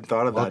 I hadn't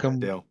thought of that,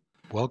 Dale.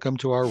 Welcome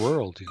to our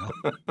world,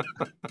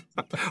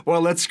 Well,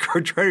 let's try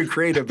to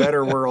create a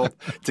better world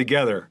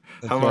together.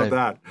 How about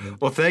that? Yeah.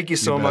 Well, thank you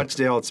so much,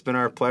 Dale. It's been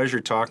our pleasure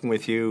talking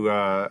with you.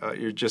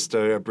 You're just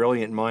a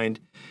brilliant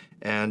mind.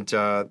 And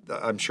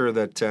I'm sure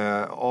that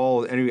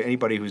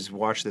anybody who's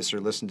watched this or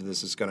listened to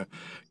this is going to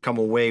come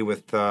away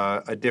with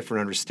a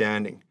different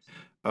understanding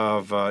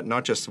of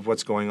not just of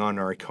what's going on in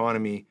our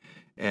economy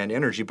and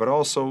energy, but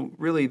also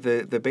really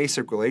the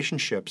basic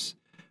relationships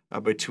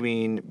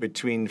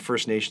between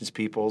First Nations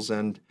peoples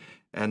and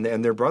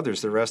their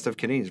brothers, the rest of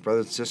Canadians,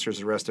 brothers and sisters,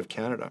 the rest of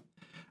Canada.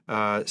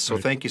 So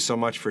thank you so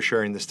much for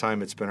sharing this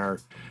time. It's been our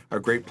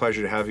great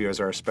pleasure to have you as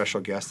our special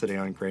guest today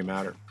on Grey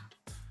Matter.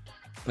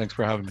 Thanks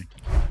for having me.